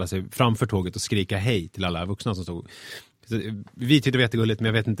genom att ställa sig framför tåget och skrika hej till alla vuxna som stod Vi tyckte det var jättegulligt, men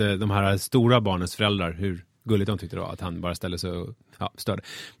jag vet inte de här stora barnens föräldrar hur gulligt de tyckte då, att han bara ställde sig och störde.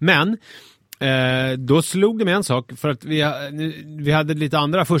 Men då slog det med en sak, för att vi hade lite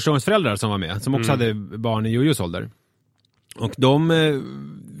andra förstagångsföräldrar som var med, som också hade barn i Jojos ålder. Och de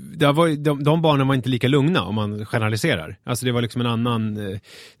barnen var inte lika lugna, om man generaliserar. Alltså det var liksom en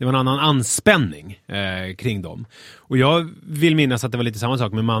annan anspänning kring dem. Och jag vill minnas att det var lite samma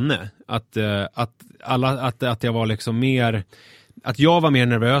sak med Manne. Att jag var liksom mer, att jag var mer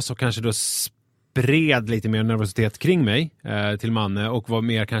nervös och kanske då spred lite mer nervositet kring mig till Manne, och var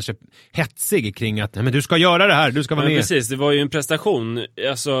mer kanske hetsig kring att men du ska göra det här, du ska vara med. Precis, det var ju en prestation.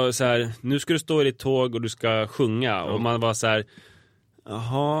 Alltså så här, nu ska du stå i ditt tåg och du ska sjunga. Och man var så här,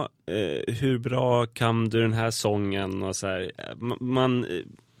 jaha, hur bra kan du den här sången? Och så här, man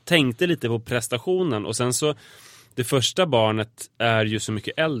tänkte lite på prestationen. Och sen så, det första barnet är ju så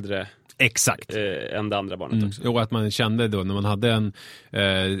mycket äldre. Exakt. Än det andra barnet också. Och att man kände då, när man hade en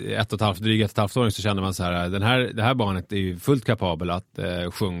dryg 1,5-åring, så kände man så här, det här barnet är ju fullt kapabel att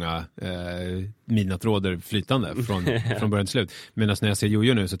sjunga midnattråder flytande från början till slut. Medan när jag ser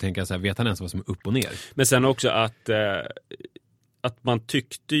Jojo nu så tänker jag så här, vet han ens vad som är upp och ner? Men sen också att man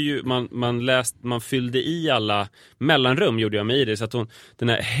tyckte ju, man fyllde i alla mellanrum, gjorde jag med i det, så att den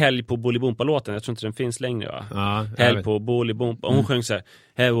här Helg på Bolibompa-låten, jag tror inte den finns längre, va? Ja, Helg på Bolibompa, hon sjöng så här,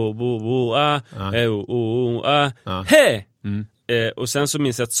 heo bo bo a, heo o a, he! Och sen så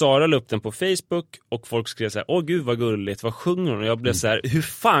minns jag att Sara la upp den på Facebook, och folk skrev så här, åh gud vad gulligt, vad sjunger hon? Och jag blev så här, hur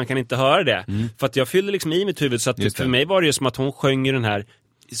fan kan inte höra det? För att jag fyllde liksom i mitt huvud, så att för mig var det ju som att hon sjöng den här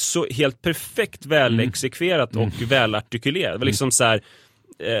så helt perfekt välexekverat och välartikulerat. Det var liksom så här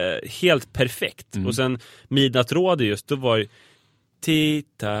helt perfekt. Och sen Midnattråd just, då var det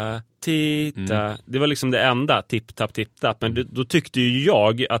titta. Det var liksom det enda, tipp-tapp. Men då tyckte ju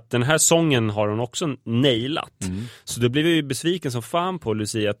jag att den här sången har hon också nailat. Så då blev jag ju besviken som fan på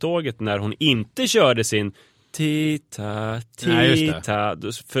Lucia-tåget när hon inte körde sin titta.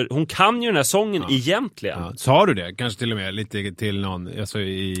 För hon kan ju den här sången egentligen. Ja. Sa du det? Kanske till och med lite till någon, alltså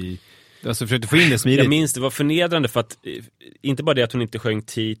försökte få in det smidigt. Jag minns, det var förnedrande, för att inte bara det att hon inte sjöng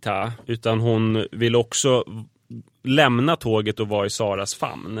tita, utan hon ville också lämna tåget och vara i Saras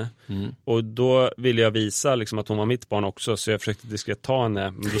famn. Och då ville jag visa liksom att hon var mitt barn också, så jag försökte diskret ta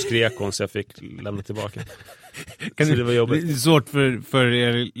henne, men då skrek hon så jag fick lämna tillbaka. Så det var jobbigt. Det är svårt för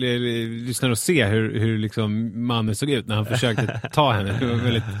er lyssnare att se hur liksom mannen såg ut när han försökte ta henne. Det var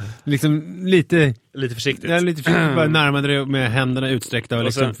väldigt, liksom, lite försiktigt. Ja, lite försiktigt, bara närmade det med händerna utsträckta. Och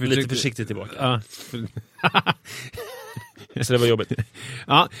liksom lite försiktigt tillbaka. Ja. Så det var jobbigt.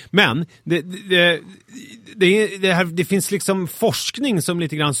 Ja, men det finns liksom forskning som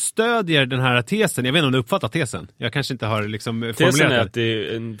lite grann stödjer den här tesen. Jag vet inte om du uppfattar tesen. Jag kanske inte har liksom formulerat. Tesen är att det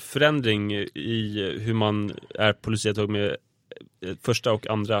är en förändring i hur man är på Lucia-tåg med första och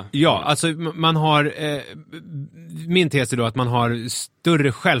andra. Ja, alltså man har min tes är då att man har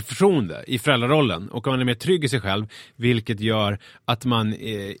större självförtroende i föräldrarollen, och man är mer trygg i sig själv, vilket gör att man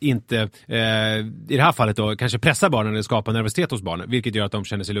inte i det här fallet då kanske pressar barnen eller skapar nervositet hos barnen, vilket gör att de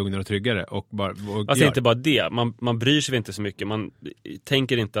känner sig lugnare och tryggare. Alltså inte bara det, man bryr sig inte så mycket, man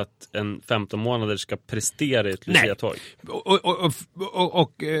tänker inte att en 15 månader ska prestera i ett Lucia-tåg.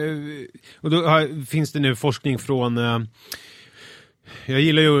 Och då finns det nu forskning från jag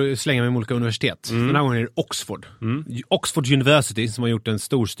gillar ju att slänga mig med olika universitet. Den här gången är det Oxford. Oxford University som har gjort en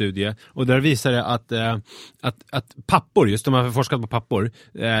stor studie. Och där visar det att pappor, just de har forskat på pappor.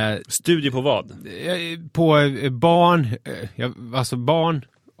 Studie på vad? På barn, alltså barn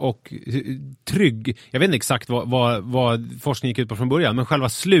och trygg. Jag vet inte exakt vad forskningen gick ut på från början, men själva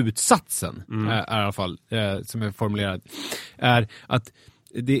slutsatsen är i alla fall, som är formulerad, är att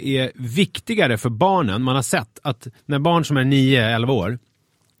det är viktigare för barnen. Man har sett att när barn som är 9-11 år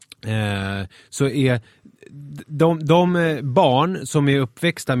så är de barn som är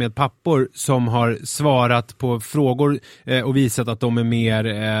uppväxta med pappor som har svarat på frågor och visat att de är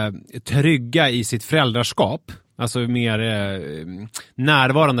mer trygga i sitt föräldraskap, alltså mer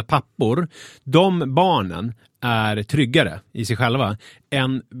närvarande pappor, de barnen är tryggare i sig själva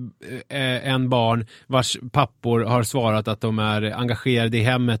än barn vars pappor har svarat att de är engagerade i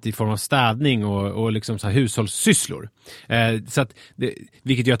hemmet i form av städning och liksom så här hushållssysslor. Så att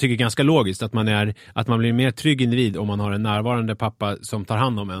vilket jag tycker är ganska logiskt, att man blir mer trygg individ om man har en närvarande pappa som tar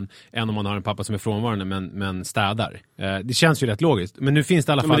hand om en, än om man har en pappa som är frånvarande men städar. Det känns ju rätt logiskt. Men nu finns det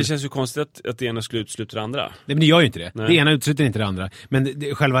i alla fall... Men det känns ju konstigt att det ena skulle utesluta det andra. Nej, men det gör ju inte det. Nej. Det ena utesluter inte det andra. Men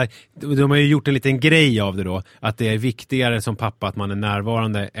de har ju gjort en liten grej av det då, att det är viktigare som pappa att man är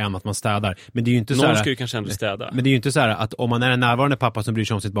närvarande än att man städar. Men det är ju inte någon ska ju kanske ändå städa. Men det är ju inte så här att om man är en närvarande pappa som bryr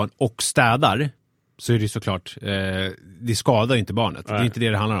sig om sitt barn och städar, så är det såklart, det skadar inte barnet. Nej. Det är inte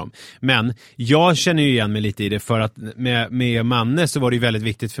det handlar om. Men jag känner ju igen mig lite i det, för att med Manne så var det ju väldigt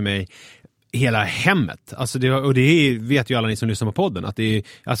viktigt för mig hela hemmet. Alltså vet ju alla ni som lyssnar på podden, att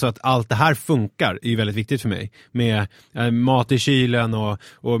alltså att allt det här funkar är ju väldigt viktigt för mig. Med mat i kylen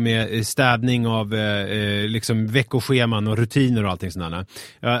och med städning av liksom veckoscheman och rutiner och allting sådana.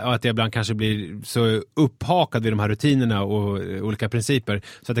 Och att jag ibland kanske blir så upphakad vid de här rutinerna och olika principer,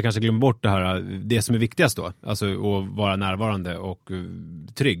 så att jag kanske glömmer bort det som är viktigast då. Alltså att vara närvarande och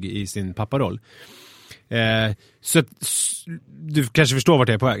trygg i sin papparoll. Så att, du kanske förstår vart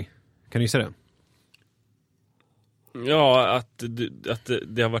jag är på väg. Kan du gissa det? Ja, att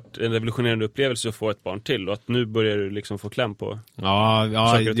det har varit en revolutionerande upplevelse att få ett barn till, och att nu börjar du liksom få kläm på.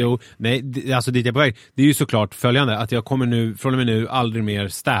 Alltså dit jag är på väg. Det är ju såklart följande, att jag kommer nu från och med nu aldrig mer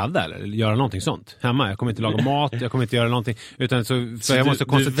städa eller göra någonting sånt hemma. Jag kommer inte laga mat, jag kommer inte göra någonting, utan så jag måste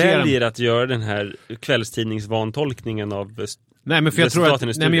koncentrera. Du väljer att göra den här kvällstidningsvantolkningen av. Nej, men för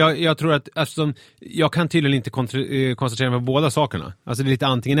jag tror att alltså, jag kan tydligen inte koncentrera mig på båda sakerna. Alltså det är lite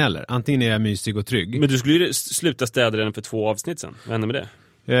antingen eller. Antingen är jag mysig och trygg. Men du skulle ju sluta städa redan för 2 avsnitt sen. Vad händer med det?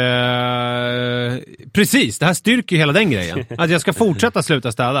 Precis, det här styrker ju hela den grejen. Att jag ska fortsätta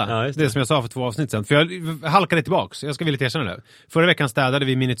sluta städa. Ja, det som jag sa för 2 avsnitt sen. För jag halkade tillbaks. Jag ska vilja erkänna det. Förra veckan städade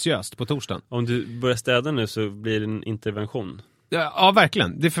vi minutiöst på torsdagen. Om du börjar städa nu så blir det en intervention. Ja,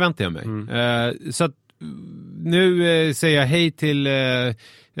 verkligen. Det förväntar jag mig. Så att nu säger jag hej till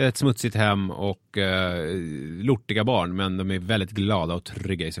ett smutsigt hem och lortiga barn, men de är väldigt glada och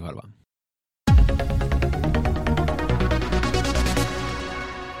trygga i sig själva.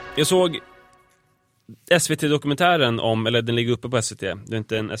 Jag såg SVT-dokumentären om, eller den ligger uppe på SVT, det är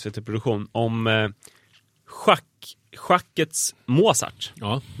inte en SVT-produktion, om schackets Mozart.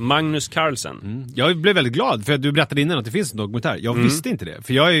 Ja. Magnus Carlsen. Jag blev väldigt glad för att du berättade innan att det finns en dokumentär. Jag visste inte det,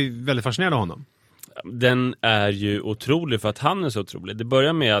 för jag är väldigt fascinerad av honom. Den är ju otrolig för att han är så otrolig. Det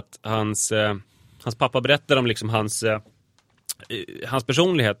börjar med att hans pappa berättar om liksom hans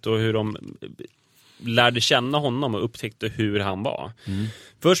personlighet och hur de lärde känna honom och upptäckte hur han var.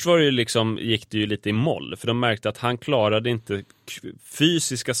 Först var det ju liksom, gick det ju lite i moll, för de märkte att han klarade inte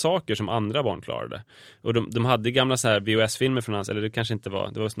fysiska saker som andra barn klarade. Och de hade gamla så här VHS-filmer från hans, eller det kanske inte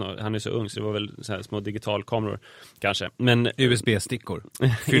var, det var snarare, han är så ung så det var väl så här små digitalkameror kanske. Men USB-stickor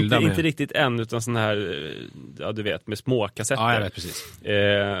fyllda med. Inte riktigt än, utan sån här, ja du vet, med små kassetter. Ja, jag vet precis.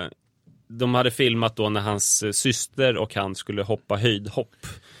 De hade filmat då när hans syster och han skulle hoppa höjdhopp.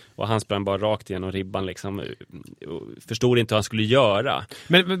 Och han sprang bara rakt igenom ribban liksom, förstod inte vad han skulle göra.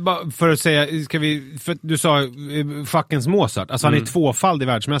 Men för att säga, för du sa schackens Mozart, alltså han är 2-faldig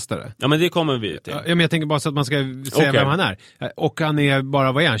världsmästare. Ja, men det kommer vi till. Ja, men jag tänker bara så att man ska säga vem han är. Och han är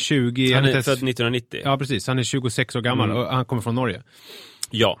bara, vad är han, 20? Han är född 1990. Ja, precis, han är 26 år gammal och han kommer från Norge.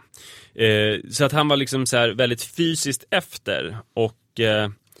 Ja, så att han var liksom så här väldigt fysiskt efter, och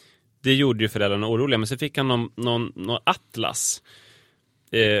det gjorde ju föräldrarna oroliga. Men så fick han någon atlas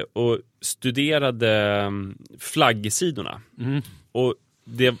och studerade flaggsidorna. Och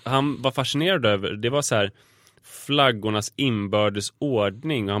det han var fascinerad över, det var så här flaggornas inbördes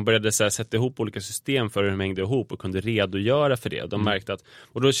ordning, och han började så här sätta ihop olika system för hur de hängde ihop och kunde redogöra för det. De märkte att,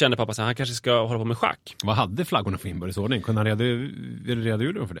 och då kände pappa så här, han kanske ska hålla på med schack. Vad hade flaggorna för inbördes ordning? Kunde han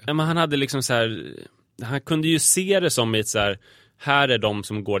redogöra för det? Ja, men han hade liksom så här, han kunde ju se det som ett så här är de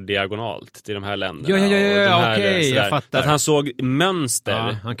som går diagonalt till de här länderna. Ja, okej, jag fattar. Att han såg mönster.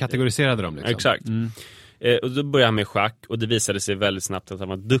 Ja, han kategoriserade dem liksom. Exakt. Och då började han med schack, och det visade sig väldigt snabbt att han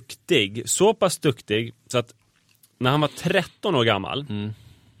var duktig. Så pass duktig så att när han var 13 år gammal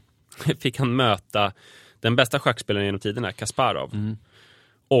fick han möta den bästa schackspelaren genom tiderna, Kasparov.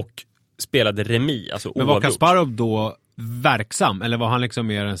 Och spelade remis, alltså oavgjort. Men var Kasparov då verksam, eller var han liksom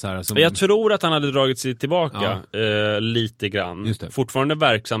mer en så här som... Jag tror att han hade dragit sig tillbaka lite grann. Fortfarande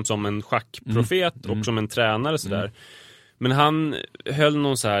verksam som en schackprofet och som en tränare sådär. Men han höll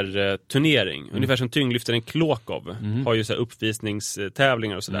någon så här turnering, ungefär som tyngdlyftaren Klokov har ju så här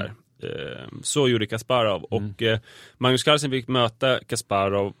uppvisningstävlingar och sådär. Så gjorde Kasparov, och Magnus Carlsen fick möta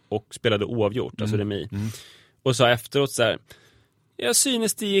Kasparov och spelade oavgjort, alltså remis. Och sa efteråt så här: jag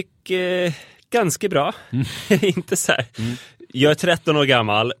synes det gick ganska bra. Inte så här. Jag är 13 år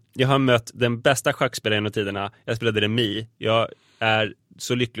gammal, jag har mött den bästa schackspelaren genom tiderna, jag spelade remis, jag är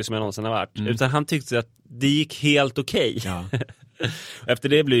så lycklig som jag någonsin har varit. Utan han tyckte att det gick helt okej. Ja. Efter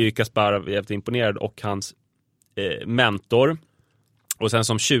det blev ju Kasparov jävligt imponerad, och hans mentor. Och sen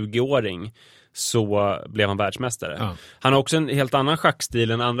som 20-åring så blev han världsmästare. Ja. Han har också en helt annan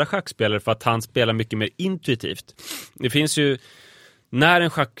schackstil än andra schackspelare, för att han spelar mycket mer intuitivt. Det finns ju, när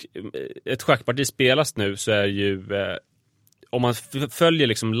ett schackparti spelas nu, så är ju om man följer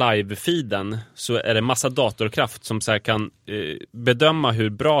liksom live-feeden så är det massa datorkraft som så här kan bedöma hur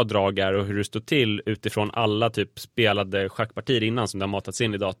bra drag är och hur det står till utifrån alla typ spelade schackpartier innan som det har matats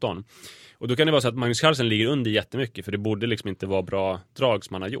in i datorn. Och då kan det vara så att Magnus Carlsen ligger under jättemycket, för det borde liksom inte vara bra drag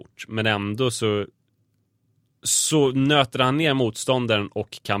som han har gjort. Men ändå så nöter han ner motståndaren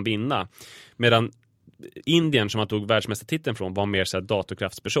och kan vinna. Medan Indien, som han tog världsmästartiteln från, var mer så här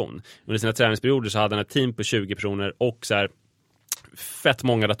datorkraftsperson. Under sina träningsperioder så hade han ett team på 20 personer och så här fett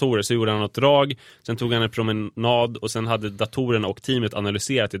många datorer. Så gjorde han något drag, sen tog han en promenad och sen hade datorerna och teamet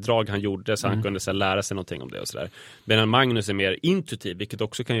analyserat det drag han gjorde, så han kunde så här lära sig någonting om det och sådär. Medan Magnus är mer intuitiv, vilket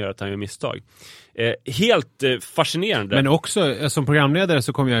också kan göra att han gör misstag. Helt fascinerande. Men också som programledare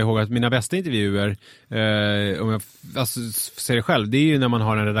så kommer jag ihåg att mina bästa intervjuer, om jag ser det själv, det är ju när man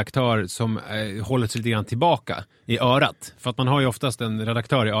har en redaktör som håller sig lite grann tillbaka i örat. För att man har ju oftast en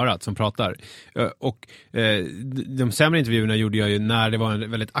redaktör i örat som pratar. Och de sämre intervjuerna gjorde jag ju när det var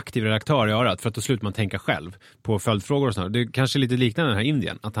en väldigt aktiv redaktör i örat, för att då slutar man tänka själv på följdfrågor och sånt. Det är kanske lite liknande den här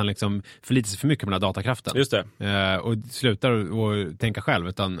Indien, att han liksom förlitar sig för mycket på den här datakraften. Just det. Och slutar att tänka själv,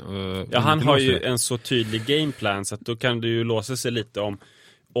 utan han har ju en så tydlig gameplan, så att då kan du ju låsa sig lite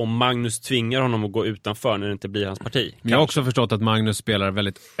om Magnus tvingar honom att gå utanför när det inte blir hans parti. Jag har också förstått att Magnus spelar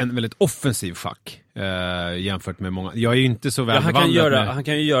en väldigt offensiv schack jämfört med många. Jag är ju inte så väl han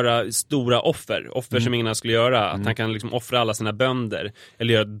kan ju göra stora offer som ingen skulle göra. Att han kan liksom offra alla sina bönder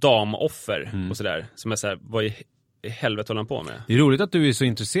eller göra damoffer och sådär. Som är så här, vad i helvete håller han på med? Det är roligt att du är så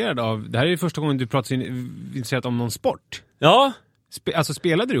intresserad av, det här är ju första gången du pratar så intresserad om någon sport. Ja. Alltså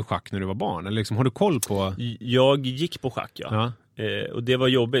spelade du schack när du var barn? Eller liksom, har du koll på? Jag gick på schack, ja. Och det var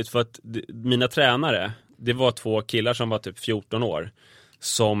jobbigt för att mina tränare, det var 2 killar som var typ 14 år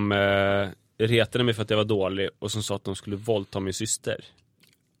som retade mig för att jag var dålig och som sa att de skulle våldta min syster.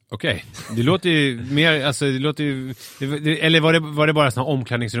 Okej. Det låter ju mer, alltså det låter ju, eller var det bara sån här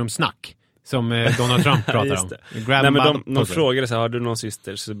omklädningsrumsnack som Donald Trump pratar om? Nej, men de frågade så här, har du någon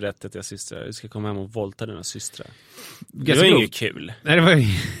syster? Så berättade att jag systrar, du ska komma hem och våldta dina systrar. Det var inget kul. Nej, det var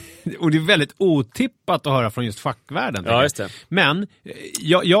och det är väldigt otippat att höra från just schackvärlden. Ja, just det. Men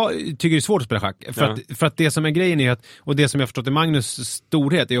jag tycker det är svårt att spela schack. För att det som är grejen är att, och det som jag förstått är Magnus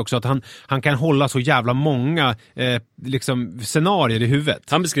storhet, är också att han kan hålla så jävla många liksom scenarier i huvudet.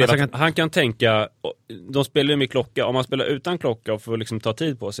 Han beskrev alltså, att han kan tänka, de spelar ju med klocka, om man spelar utan klocka och får liksom ta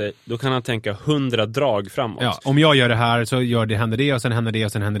tid på sig, då kan han tänka 100 drag framåt. Ja, om jag gör det här så händer det och sen händer det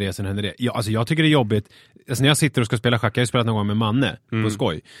och sen händer det och sen händer det. Ja, alltså jag tycker det är jobbigt. Alltså när jag sitter och ska spela schack, jag har ju spelat någon gång med Manne på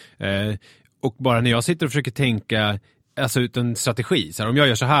skoj. Och bara när jag sitter och försöker tänka alltså ut en strategi, så här, om jag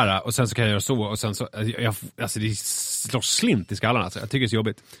gör så här och sen så kan jag göra så och sen så, alltså det slår slint i skallarna, alltså. Jag tycker det är så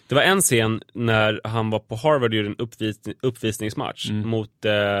jobbigt. Det var en scen när han var på Harvard och gjorde en uppvisningsmatch mot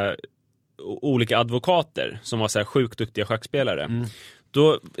olika advokater som var så här sjukt duktiga schackspelare.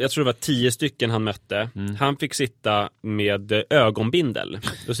 Då, jag tror det var 10 stycken han mötte. Han fick sitta med ögonbindel.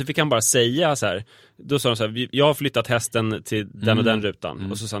 Då så fick han bara säga så här. Då sa de så här, jag har flyttat hästen till den och den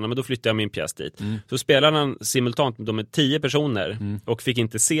rutan. Och så sa han, men då flyttar jag min pjäs dit. Så spelade han simultant med 10 personer och fick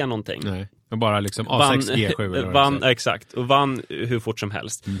inte se någonting. Nej. Och bara liksom A6, G7 vann, exakt, och vann hur fort som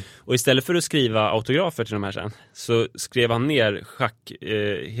helst. Och istället för att skriva autografer till de här sen, så skrev han ner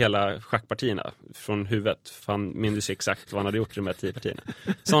hela schackpartierna från huvudet. För han minns exakt vad han hade gjort i de här 10 partierna.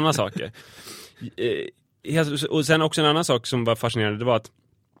 Sådana saker. Och sen också en annan sak som var fascinerande, det var att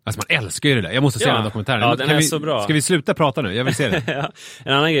alltså man älskar ju det där. Jag måste se den dokumentären. Ja, den är så bra. Ska vi sluta prata nu? Jag vill se det. Ja.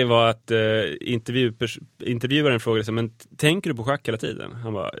 En annan grej var att intervjuaren frågade sig, men tänker du på schack hela tiden?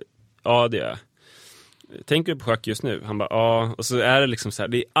 Han bara, ja det är. Tänker du på schack just nu? Han bara, ja. Och så är det liksom så här,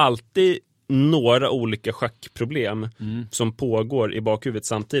 det är alltid några olika schackproblem som pågår i bakhuvudet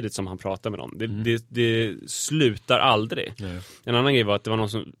samtidigt som han pratar med dem. Det slutar aldrig. En annan grej var att det var någon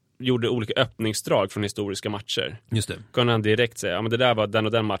som gjorde olika öppningsdrag från historiska matcher. Just det. Kunde han direkt säga, ja men det där var den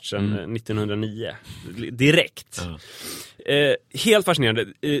och den matchen 1909. Direkt. Helt fascinerande.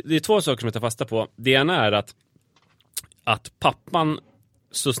 Det är 2 saker som jag tar fasta på. Det ena är att pappan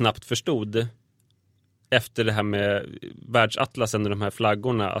så snabbt förstod efter det här med världsatlasen och de här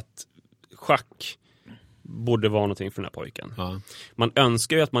flaggorna att schack borde vara någonting för den här pojken. Ja. Man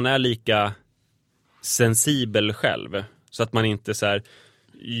önskar ju att man är lika sensibel själv, så att man inte så här,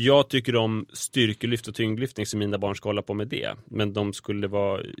 jag tycker om styrkelyft och tyngdlyftning så mina barn ska hålla på med det, men de skulle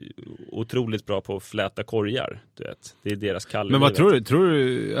vara otroligt bra på att fläta korgar, du vet. Det är deras kall. Men vad tror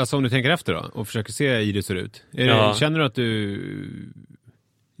du, alltså om du tänker efter då och försöker se hur det ser ut, känner du att du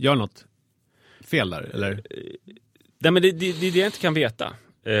gör något fel där, eller? Nej, men det är det jag inte kan veta.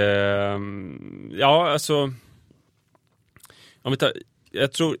 Ja, alltså om vi tar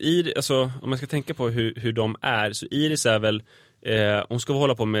jag tror alltså, om man ska tänka på hur de är, så Iris är väl, hon ska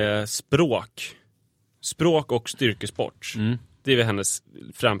hålla på med språk och styrkesport. Det är väl hennes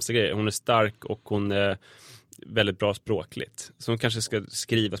främsta grej. Hon är stark och hon är väldigt bra språkligt. Så hon kanske ska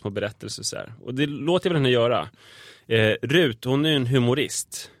skriva små berättelser så här. Och det låter väl henne göra. Rut, hon är en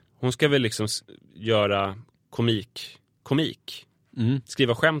humorist. Hon ska väl liksom göra komik.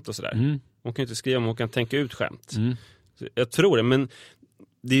 Skriva skämt och sådär. Hon kan inte skriva, men hon kan tänka ut skämt. Så jag tror det, men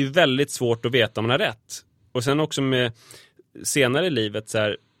det är ju väldigt svårt att veta om man har rätt. Och sen också med senare i livet så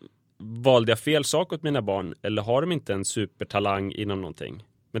här, valde jag fel sak åt mina barn, eller har de inte en supertalang inom någonting?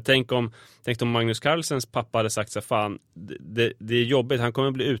 Men tänk om Magnus Carlsens pappa hade sagt så fan, det är jobbigt, han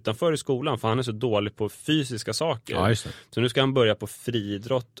kommer bli utanför i skolan för han är så dålig på fysiska saker. Ja, just det. Så nu ska han börja på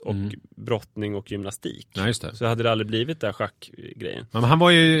friidrott och brottning och gymnastik. Ja, just det. Så hade det aldrig blivit där schackgrejen. Men han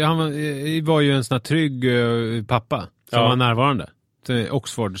var ju en sån här trygg pappa som var närvarande.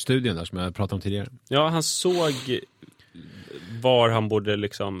 Oxford-studien där som jag pratade om tidigare. Ja, han såg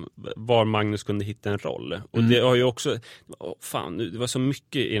var Magnus kunde hitta en roll. Och det har ju också det var så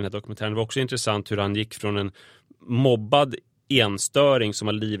mycket i den här dokumentären. Det var också intressant hur han gick från en mobbad enstöring som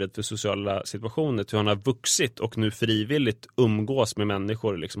har livet för sociala situationer till hur han har vuxit och nu frivilligt umgås med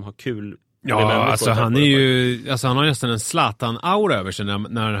människor och liksom har kul. Ja, alltså han har nästan en Zlatan-aura över sig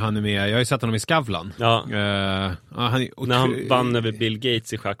när han är med. Jag har ju sett honom i Skavlan. Ja. När han vann över Bill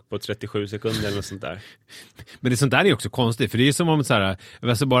Gates i schack på 37 sekunder eller något sånt där. Men det sånt där är också konstigt, för det är som om så här,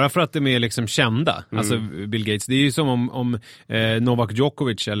 alltså bara för att de är liksom kända, alltså Bill Gates, det är ju som om Novak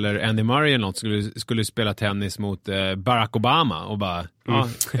Djokovic eller Andy Murray eller något skulle spela tennis mot Barack Obama och bara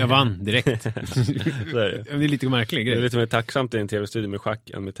jag vann direkt. Det är lite märkligt grej. Det är lite mer tacksamt i en tv-studio med schack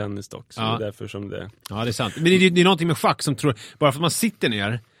än med tennis dock. Så det är därför som det... Ja, det är sant. Men det är någonting med schack som tror, bara för att man sitter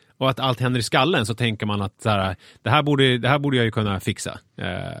ner och att allt händer i skallen så tänker man att så här, det här borde jag ju kunna fixa.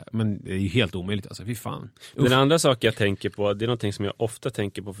 Men det är ju helt omöjligt alltså, fy fan. Den andra saken jag tänker på, det är någonting som jag ofta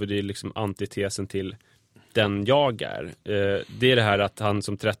tänker på, för det är liksom antitesen till den jag är. Det är det här att han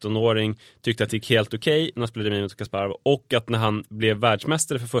som 13-åring tyckte att det gick helt okej när han spelade med mot Kasparov, och att när han blev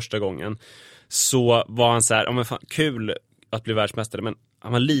världsmästare för första gången så var han så här, men fan, kul att bli världsmästare, men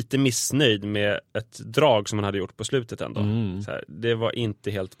han var lite missnöjd med ett drag som han hade gjort på slutet ändå. Så här, det var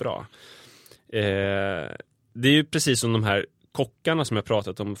inte helt bra. Det är ju precis som de här kockarna som jag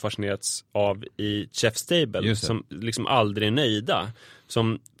pratat om fascinerats av i Chef's Table, som liksom aldrig är nöjda.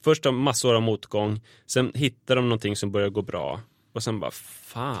 Som först har massor av motgång, sen hittar de någonting som börjar gå bra och sen bara,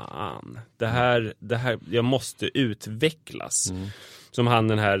 fan, det här jag måste utvecklas. Som han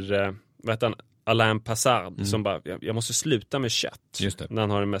den här, vad heter han, Alain Passard, som bara, jag måste sluta med kött. Just det. När han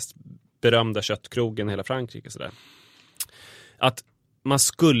har den mest berömda köttkrogen i hela Frankrike. Sådär. Att man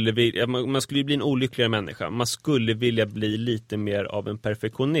skulle bli en olyckligare människa. Man skulle vilja bli lite mer av en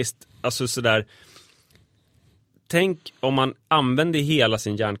perfektionist. Alltså sådär, tänk om man använde hela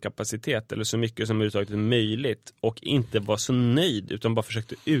sin hjärnkapacitet eller så mycket som överhuvudtaget är möjligt och inte var så nöjd utan bara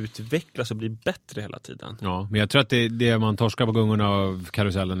försökte utvecklas och bli bättre hela tiden. Ja, men jag tror att det man torskar på gungorna av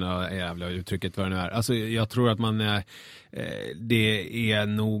karusellen är jävla uttrycket vad det nu är. Alltså jag tror att det är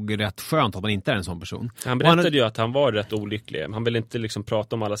nog rätt skönt att man inte är en sån person. Han berättade ju att han var rätt olycklig. Han ville inte liksom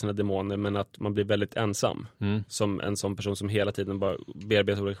prata om alla sina demoner, men att man blir väldigt ensam som en sån person som hela tiden bara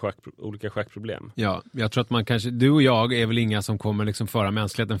bearbetar olika schackproblem. Ja, jag tror att man kanske, du och jag är väl inga som kommer liksom föra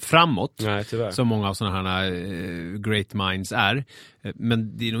mänskligheten framåt. Nej, tyvärr. Som många av sådana här great minds är.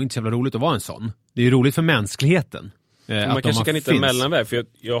 Men det är nog inte så jävla roligt att vara en sån. Det är roligt för mänskligheten. Man kanske kan hitta en mellanväg, för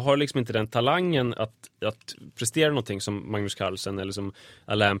jag har liksom inte den talangen att prestera någonting som Magnus Carlsen eller som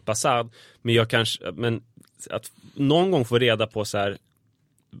Alain Passard, men att någon gång få reda på så här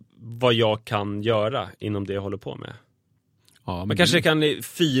vad jag kan göra inom det jag håller på med. Ja, men kanske kan i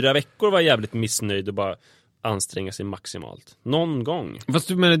 4 veckor vara jävligt missnöjd och bara anstränga sig maximalt. Någon gång. Fast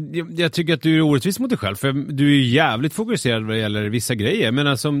jag tycker att du är orättvis mot dig själv, för du är ju jävligt fokuserad vad det gäller vissa grejer. Men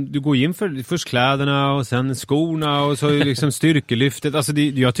alltså, du går in för först kläderna och sen skorna och så liksom styrkelyftet. Alltså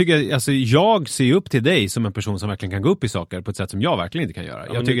jag tycker, alltså jag ser upp till dig som en person som verkligen kan gå upp i saker på ett sätt som jag verkligen inte kan göra.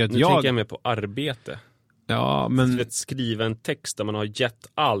 Ja, jag tycker nu tänker jag mer på arbete. Ja, men att skriva en text där man har gett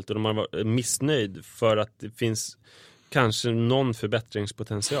allt och där man var missnöjd för att det finns kanske någon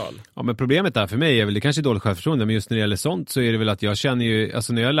förbättringspotential. Ja, men problemet där för mig är väl, det kanske är dåligt självförtroende, men just när det gäller sånt så är det väl att jag känner ju,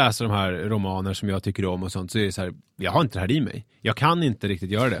 alltså när jag läser de här romaner som jag tycker om och sånt, så är det så här, jag har inte det här i mig. Jag kan inte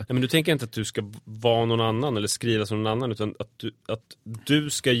riktigt göra det. Ja, men du tänker inte att du ska vara någon annan eller skriva som någon annan, utan att du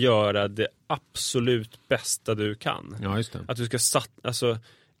ska göra det absolut bästa du kan. Ja, just det. Att du ska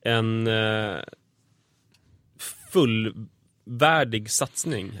en fullvärdig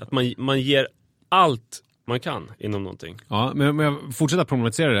satsning. Att man ger allt man kan inom någonting. Ja, men om jag fortsätter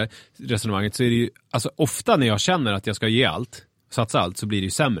problematisera det resonemanget så är det ju, alltså ofta när jag känner att jag ska ge allt, satsa allt, så blir det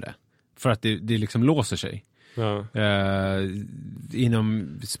ju sämre. För att det liksom låser sig. Ja.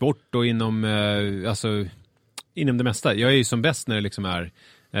 Inom sport och inom inom det mesta. Jag är ju som bäst när det liksom är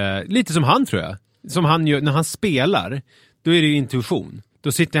lite som han, tror jag. Som han gör, när han spelar, då är det ju intuition.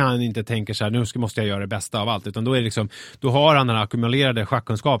 Då sitter han inte och tänker så här, nu måste jag göra det bästa av allt, utan då är det liksom, då har han den här ackumulerade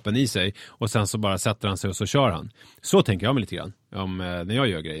schackkunskapen i sig och sen så bara sätter han sig och så kör han. Så tänker jag mig lite grann om när jag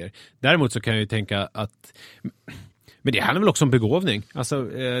gör grejer. Däremot så kan jag ju tänka att, men det handlar väl också om begåvning. Alltså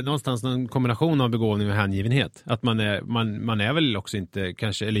någonstans någon kombination av begåvning och hängivenhet. Att man är väl också inte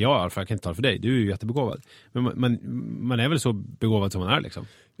kanske, eller jag i alla fall, jag kan inte tala för dig, du är ju jättebegåvad. Men man är väl så begåvad som man är liksom.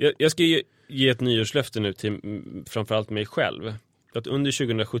 Jag ska ge ett nyårslöfte nu till framförallt mig själv. Att under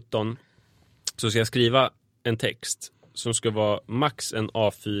 2017 så ska jag skriva en text som ska vara max en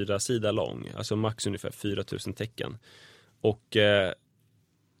A4-sida lång. Alltså max ungefär 4000 tecken. Och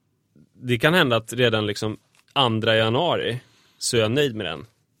det kan hända att redan liksom 2 januari så är jag nöjd med den.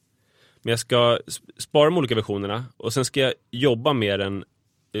 Men jag ska spara de olika versionerna och sen ska jag jobba med den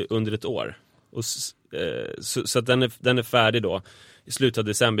under ett år. Och, så att den är färdig då i slutet av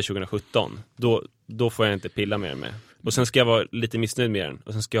december 2017. Då får jag inte pilla mer med. Och sen ska jag vara lite missnöjd med den.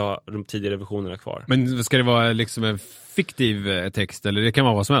 Och sen ska jag ha de tidigare versionerna kvar. Men ska det vara liksom en fiktiv text? Eller det kan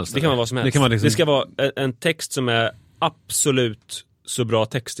vara vad som helst? Det kan vara vad som helst. Det kan vara liksom... Det ska vara en text som är absolut så bra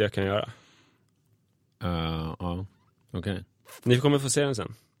text jag kan göra. Ja, okej. Ni kommer få se den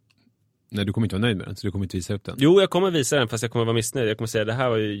sen. Nej, du kommer inte vara nöjd med den, så du kommer inte visa upp den. Jo, jag kommer visa den, fast jag kommer vara missnöjd. Jag kommer säga, det här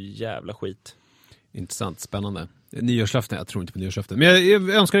var ju jävla skit. Intressant, spännande. Nyårslöften, jag tror inte på nyårslöften. Men jag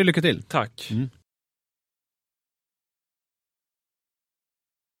önskar dig lycka till. Tack. Mm.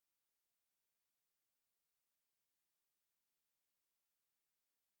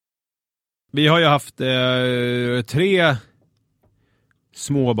 Vi har ju haft 3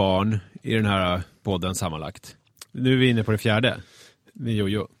 små barn i den här podden sammanlagt. Nu är vi inne på det 4:e. Med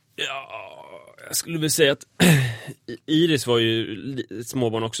Jojo. Ja, jag skulle väl säga att Iris var ju ett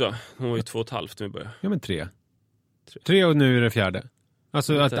småbarn också. Hon var ju 2,5 när vi började. Ja, men 3. 3 och nu är det 4:e.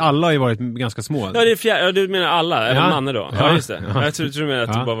 Alltså att alla har ju varit ganska små. Ja, det är 4. Ja, du menar alla, även Manne då. Ja, just det. Ja. Jag tror du menar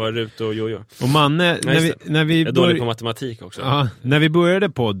att det bara var Rut och Jojo. Och Manne, när vi jag är dålig på matematik också. Ja, när vi började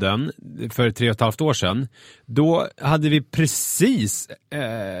podden för 3,5 år sedan, då hade vi precis,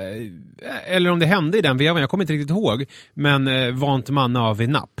 eller om det hände i den vevan, jag kommer inte riktigt ihåg, men vant Manne av i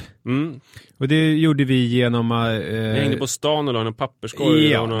napp. Mm. Och det gjorde vi genom... Vi hängde på stan och la en papperskorg.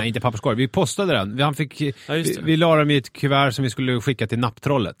 Ja, nej, inte papperskorg. Vi postade den. Vi la dem i ett kuvert som vi skulle skicka till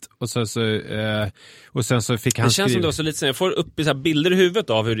napptrollet. Och sen så fick han det känns som det var så lite sen. Jag får upp så här bilder i huvudet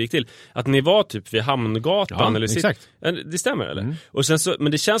av hur det gick till. Att ni var typ vid Hamngatan. Ja, eller exakt. Det stämmer, eller? Och sen så,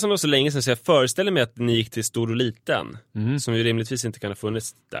 men det känns som det var så länge sedan, så jag föreställer mig att ni gick till Stor och Liten. Som ju rimligtvis inte kan ha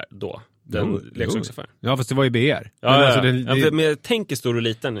funnits där då. Den leksaksaffären. Ja, fast det var ju BR. Ja, men jag tänker Stor och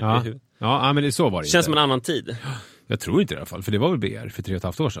Liten i huvudet. Ja, men så var det. Känns som en annan tid. Jag tror inte i alla fall, för det var väl BR för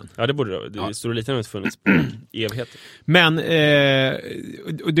 3,5 år sedan. Ja, det borde det vara. Stor och Liten har inte funnits på evigheter. Men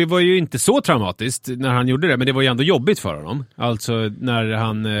det var ju inte så traumatiskt när han gjorde det, men det var ju ändå jobbigt för honom. Alltså när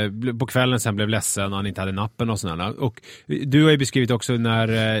han på kvällen sen blev ledsen och han inte hade nappen och sådana. Och du har ju beskrivit också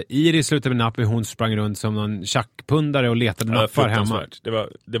när Iris slutade med nappen, hon sprang runt som någon tjackpundare och letade nappar hemma.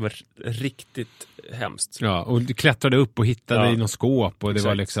 Det var riktigt hemskt. Ja, och du klättrade upp och hittade i någon skåp och det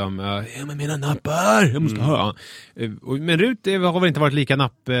var liksom, men mina nappar, jag måste ha. Men Rut har väl inte varit lika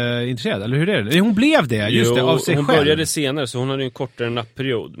nappintresserad, eller hur är det? Hon blev det, just det, av sig hon själv. Hon började senare, så hon hade en kortare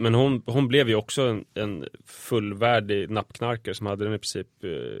nappperiod. Men hon blev ju också en fullvärdig nappknarkare som hade den i princip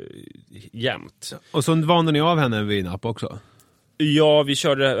jämt. Och så vande ni av henne vid napp också? Ja, vi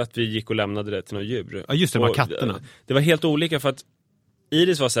körde att vi gick och lämnade det till några djur. Ja, just det, de här katterna. Det var helt olika, för att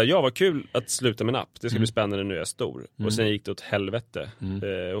Iris var så här, ja, vad kul att sluta med napp. Det ska bli spännande, nu är jag stor. Och sen gick det åt helvete.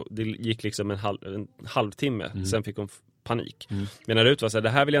 Det gick liksom en halvtimme. Sen fick hon panik. Men när Rut var så här, det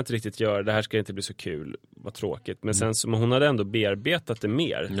här vill jag inte riktigt göra. Det här ska inte bli så kul. Vad tråkigt. Men sen så, hon hade ändå bearbetat det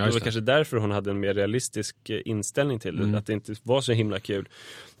mer. Det var kanske därför hon hade en mer realistisk inställning till det. Att det inte var så himla kul.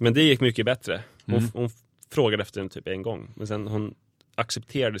 Men det gick mycket bättre. Hon frågade efter den typ en gång. Men sen hon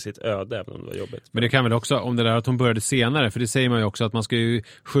accepterade sitt öde, även om det var jobbigt. Men det kan väl också, om det där att hon började senare, för det säger man ju också att man ska ju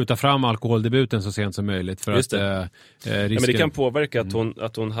skjuta fram alkoholdebuten så sent som möjligt, för just att risken... Men det kan påverka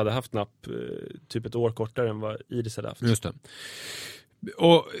att hon hade haft napp typ ett år kortare än vad Iris hade haft. Just det.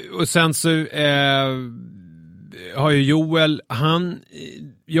 Och sen så har ju Joel,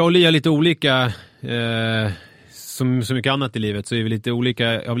 jag och Lia är lite olika, som så mycket annat i livet så är vi lite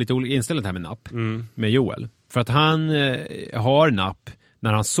olika, jag har lite olika inställt här med napp med Joel. För att han har napp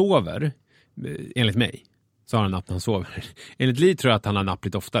när han sover, enligt mig. så har han napp när han sover. Enligt Li tror jag att han har napp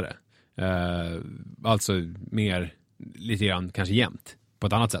lite oftare. Alltså mer lite grann kanske jämnt på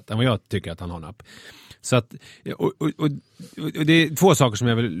ett annat sätt än vad jag tycker att han har napp. Så att, och det är två saker som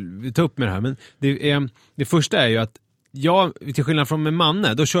jag vill ta upp med det här. Men det första är ju att jag, till skillnad från med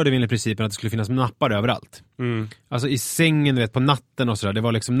Manne, då körde vi in i principen att det skulle finnas nappar överallt. Alltså i sängen, du vet, på natten och sådär. Det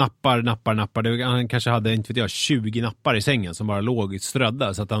var liksom nappar. Han kanske hade, inte vet jag, 20 nappar i sängen som bara låg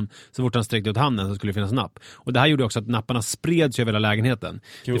strödda. Så att så fort han sträckte ut handen så skulle det finnas napp. Och det här gjorde också att napparna spreds över hela lägenheten.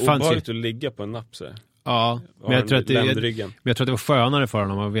 Det var obehagligt att ligga på en napp så. Ja, men jag tror att det var skönare för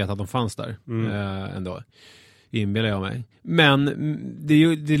honom att veta att de fanns där ändå. Inbillar jag mig. Men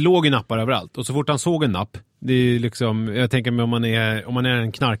det låg ju nappar överallt. Och så fort han såg en napp, det är liksom, jag tänker mig om man är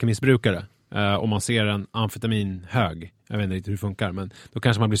en knarkmissbrukare, om man ser en amfetaminhög, jag vet inte riktigt hur det funkar, men då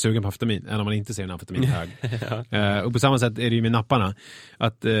kanske man blir sugen på amfetamin än om man inte ser en amfetaminhög. Och på samma sätt är det ju med napparna.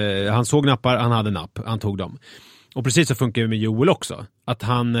 Att han såg nappar, han hade napp, han tog dem. Och precis så funkar det med Joel också. Att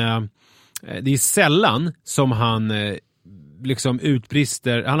det är sällan som han liksom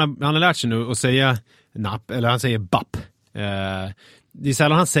utbrister. Han har lärt sig nu att säga napp, eller han säger bapp. Det är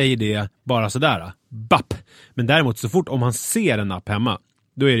sällan han säger det bara sådär, bapp. Men däremot så fort om han ser en napp hemma,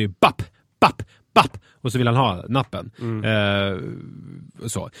 då är det ju bapp, bapp, bapp. Och så vill han ha nappen.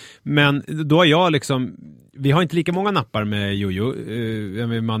 Så. Men då är jag liksom, vi har inte lika många nappar med Jojo,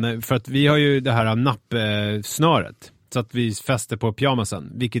 för att vi har ju det här nappsnöret. Så att vi fäster på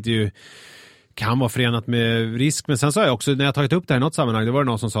pyjamasen, vilket ju kan vara förenat med risk. Men sen sa jag också, när jag tagit upp det här i något sammanhang, det var det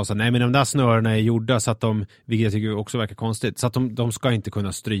någon som sa så här, nej men de där snörena är gjorda så att de, vilket jag tycker också verkar konstigt, så att de ska inte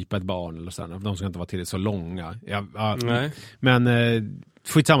kunna strypa ett barn eller så här, de ska inte vara till så långa. Nej. Men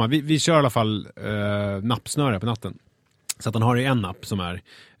skitsamma, vi kör i alla fall nappsnöre på natten. Så att han har en napp som är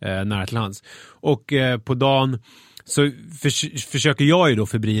nära till hands. Och på dagen så försöker jag ju då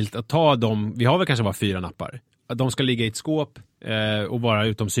febrilt att ta dem, vi har väl kanske bara 4 nappar. De ska ligga i ett skåp och vara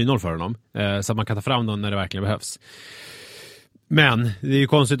utom synhåll för honom. Så att man kan ta fram dem när det verkligen behövs. Men det är ju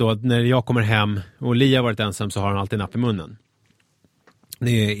konstigt då att när jag kommer hem och Li har varit ensam så har han alltid napp i munnen.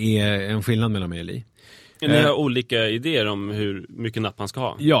 Det är en skillnad mellan mig och Li. Ni har olika idéer om hur mycket napp han ska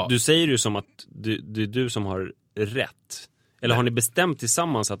ha. Ja. Du säger ju som att det är du som har rätt. Eller har ni bestämt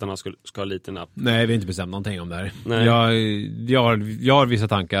tillsammans att han ska ha lite napp? Nej, vi har inte bestämt någonting om det här. Jag har vissa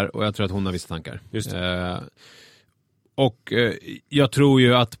tankar och jag tror att hon har vissa tankar. Just det. Och jag tror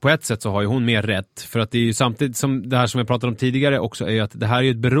ju att på ett sätt så har ju hon mer rätt. För att det är ju samtidigt som det här som jag pratade om tidigare också, är ju att det här är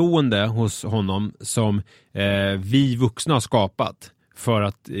ju ett beroende hos honom som vi vuxna har skapat. För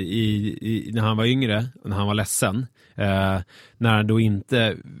att när han var yngre, när han var ledsen,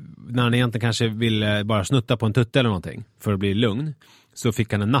 när han egentligen kanske ville bara snutta på en tutte eller någonting för att bli lugn, så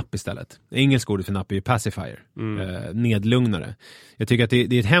fick han en napp istället. Engelsk ordet för napp är ju pacifier, nedlugnare. Jag tycker att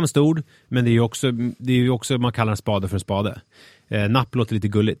det är ett hemskt ord, men det är ju också man kallar en spade för en spade. Napp låter lite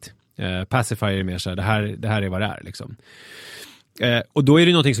gulligt. Pacifier är mer så här, det här är vad det är liksom. Och då är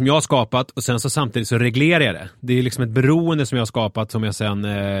det någonting som jag har skapat och sen så samtidigt så reglerar jag det. Det är liksom ett beroende som jag har skapat som jag sen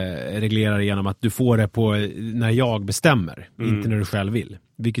reglerar genom att du får det på när jag bestämmer, inte när du själv vill.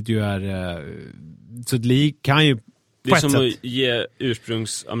 Vilket ju är så det kan ju det är som sätt att ge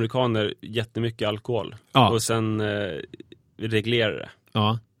ursprungsamerikaner jättemycket alkohol och sen reglera det.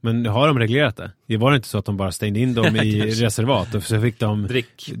 Ja. Men har de reglerat det? Det var inte så att de bara stängde in dem i reservat och så fick de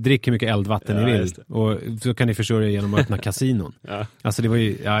drick hur mycket eldvatten ni vill. Och så kan ni förstå det genom att öppna kasinon. Alltså det var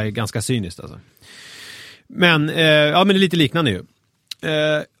ju ganska cyniskt alltså. Men men det är lite liknande ju.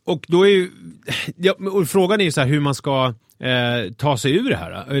 Och då är ju och frågan är ju så här hur man ska ta sig ur det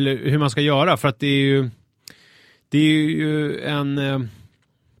här, eller hur man ska göra, för att det är ju en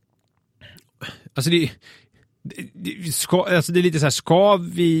alltså det är lite så här, ska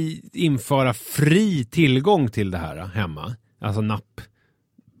vi införa fri tillgång till det här hemma? Alltså napp,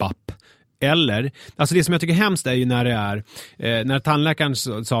 bapp. Eller, alltså det som jag tycker är hemskt är ju när det är när tandläkaren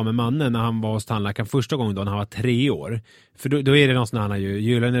sa med mannen när han var hos tandläkaren första gången då när han var 3 år. För då är det någon sån här ju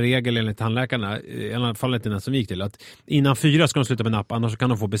gyllene regel enligt tandläkarna, i alla fall inte den som gick till, att innan 4 ska de sluta med napp, annars kan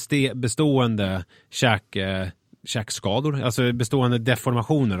de få bestående käkskador, alltså bestående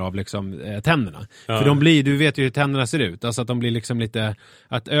deformationer av liksom tänderna. För de blir, du vet ju hur tänderna ser ut, alltså att de blir liksom lite,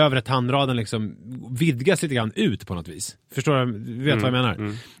 att övre tandraden liksom vidgas lite grann ut på något vis. Förstår du vet vad jag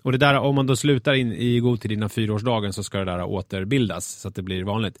menar? Och det där, om man då slutar in i god tid innan 4-årsdagen så ska det där återbildas så att det blir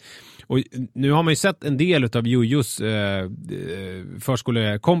vanligt. Och nu har man ju sett en del av Jojos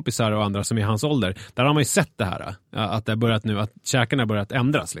förskolekompisar och andra som är i hans ålder. Där har man ju sett det här. Att det har börjat nu, att käkarna har börjat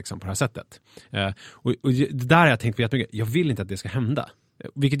ändras liksom på det här sättet. Och det där har jag tänkt på jättemycket. Jag vill inte att det ska hända.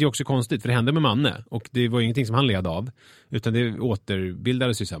 Vilket är också konstigt, för det hände med Manne. Och det var ingenting som han led av. Utan det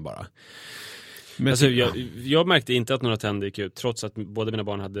återbildades ju sen bara. Men Alltså, jag märkte inte att några tänder gick ut, trots att båda mina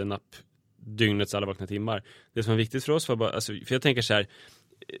barn hade napp dygnets alla vakna timmar. Det som var viktigt för oss var bara, alltså, för jag tänker så här,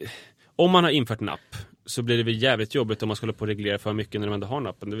 om man har infört napp så blir det väl jävligt jobbigt om man ska hålla på att reglera för mycket när man ändå har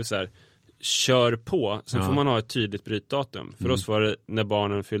nappen. Det vill säga, kör på, sen får man ha ett tydligt brytdatum. För oss var det när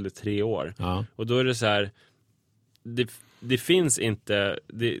barnen fyllde 3 år. Och då är det så här, det finns inte,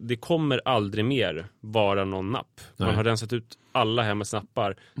 det kommer aldrig mer vara någon napp. Man har rensat ut alla hemmets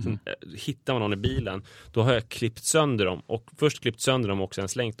nappar. Sen hittar man någon i bilen. Då har jag klippt sönder dem. Och först klippt sönder dem och sen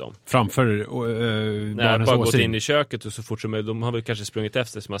slängt dem. Framför barnens bara åsyn. gått in i köket och så fort som de har väl kanske sprungit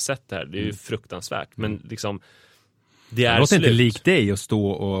efter som har sett det här. Det är ju fruktansvärt. Men liksom, det låter slut. inte lik dig att stå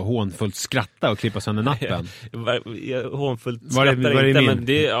och hånfullt skratta och klippa sönder nappen. Hånfullt Var det skrattar inte, min? men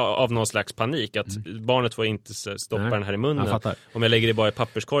det är av någon slags panik att barnet får inte stoppa den här i munnen. Om jag lägger det bara i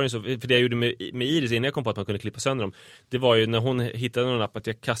papperskorgen så, för det jag gjorde med Iris innan jag kom på att man kunde klippa sönder dem, det var ju när hon hittade någon napp att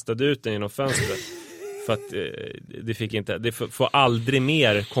jag kastade ut den genom fönstret. För att det får aldrig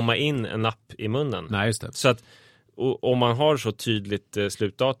mer komma in en napp i munnen. Nej, just det. Så att om man har så tydligt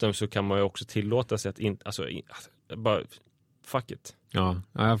slutdatum så kan man ju också tillåta sig att bara fuck it. Ja,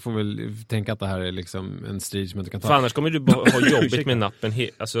 jag får väl tänka att det här är liksom en strid som jag inte kan ta. För annars kommer du bara ha jobbigt med nappen.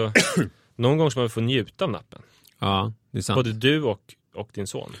 Alltså, någon gång ska man få njuta av nappen. Ja, det är sant. Både du och din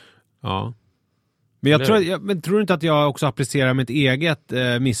son. Ja. Men tror du inte att jag också applicerar mitt eget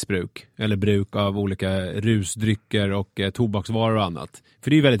missbruk eller bruk av olika rusdrycker och tobaksvaror och annat? För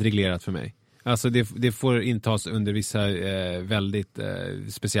det är ju väldigt reglerat för mig. Alltså det får intas under vissa väldigt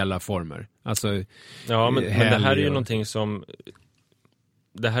speciella former. Alltså, ja, men det här är ju någonting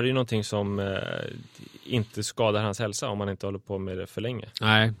som inte skadar hans hälsa om man inte håller på med det för länge.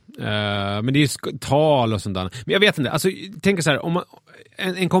 Nej, men det är ju tal och sånt där. Men jag vet inte, alltså tänk så här, om man,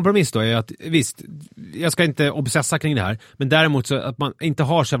 en kompromiss då är att visst, jag ska inte obsessa kring det här, men däremot så att man inte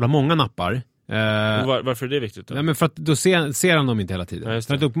har så jävla många nappar. Varför är det viktigt då? Nej, men för att då ser han dem inte hela tiden. Ja,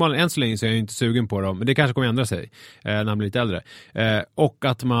 för att uppenbarligen än så länge så är jag inte sugen på dem. Men det kanske kommer ändra sig när man blir lite äldre. Och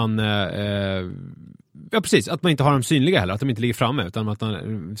att man ja precis, att man inte har dem synliga heller. Att de inte ligger framme, utan att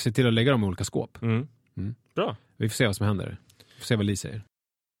man ser till att lägga dem i olika skåp. Bra. Vi får se vad som händer. Vi får se vad Li säger.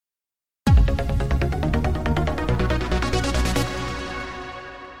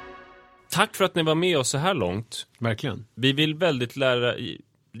 Tack för att ni var med oss så här långt. Verkligen. Vi vill väldigt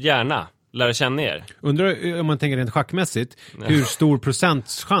gärna lära känna er. Undrar om man tänker rent schackmässigt hur stor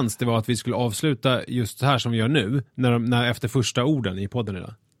procentchans det var att vi skulle avsluta just så här som vi gör nu när efter första orden i podden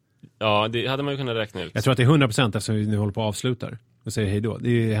idag. Ja, det hade man ju kunnat räkna ut. Jag tror att det är 100% eftersom vi nu håller på att avsluta och säger hej då.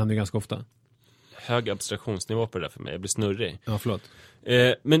 Det händer ju ganska ofta. Hög abstraktionsnivå på det där för mig. Jag blir snurrig. Ja, förlåt.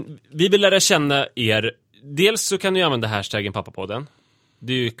 Men vi vill lära känna er. Dels så kan du använda hashtaggen pappapodden.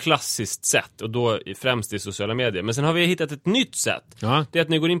 Det är ju ett klassiskt sätt och då främst i sociala medier. Men sen har vi hittat ett nytt sätt. Ja. Det är att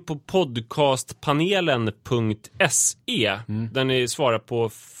ni går in på podcastpanelen.se där ni svarar på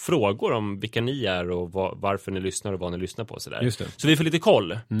frågor om vilka ni är och varför ni lyssnar och vad ni lyssnar på. Sådär. Så vi får lite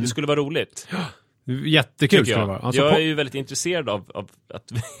koll. Det skulle vara roligt. Ja. Jättekul ska det vara. Alltså, jag är ju väldigt intresserad av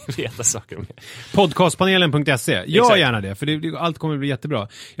att veta saker om det. Podcastpanelen.se. Gör gärna det, för allt kommer att bli jättebra.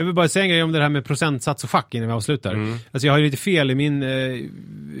 Jag vill bara säga en grej om det här med procentsats och schack innan vi avslutar. Alltså jag har ju lite fel i min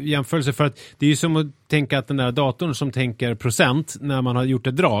jämförelse, för att det är ju som att tänka att den där datorn som tänker procent när man har gjort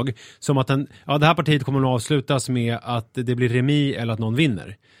ett drag, som att det här partiet kommer att avslutas med att det blir remis eller att någon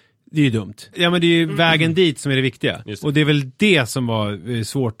vinner. Det är ju dumt. Ja, men det är ju vägen dit som är det viktiga. Det. Och det är väl det som var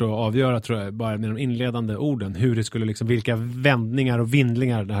svårt att avgöra, tror jag, bara med de inledande orden. Hur det skulle liksom, vilka vändningar och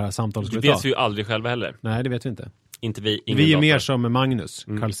vindlingar det här samtalet skulle ta. Det vet vi ju aldrig själva heller. Nej, det vet vi inte. Inte vi. Vi är dator. Mer som Magnus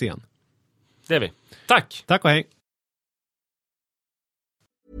Carlsen. Det är vi. Tack! Tack och hej!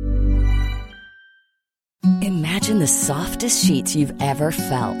 Imagine the softest sheets you've ever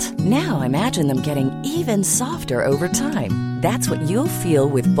felt. Now imagine them getting even softer over time. That's what you'll feel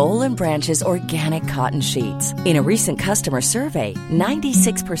with Boll & Branch's organic cotton sheets. In a recent customer survey,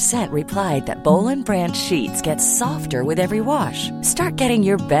 96% replied that Boll & Branch sheets get softer with every wash. Start getting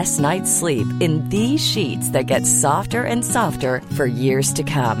your best night's sleep in these sheets that get softer and softer for years to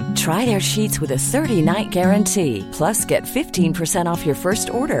come. Try their sheets with a 30-night guarantee. Plus, get 15% off your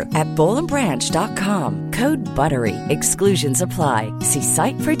first order at bollandbranch.com. Code BUTTERY. Exclusions apply. See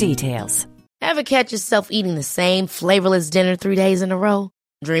site for details. Ever catch yourself eating the same flavorless dinner 3 days in a row?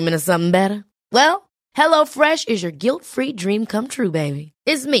 Dreaming of something better? Well, HelloFresh is your guilt-free dream come true, baby.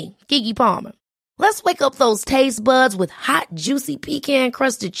 It's me, Keke Palmer. Let's wake up those taste buds with hot, juicy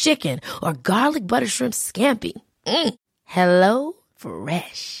pecan-crusted chicken or garlic butter shrimp scampi. Hello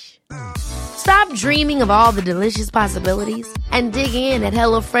Fresh. Stop dreaming of all the delicious possibilities and dig in at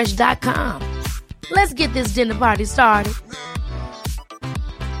HelloFresh.com. Let's get this dinner party started.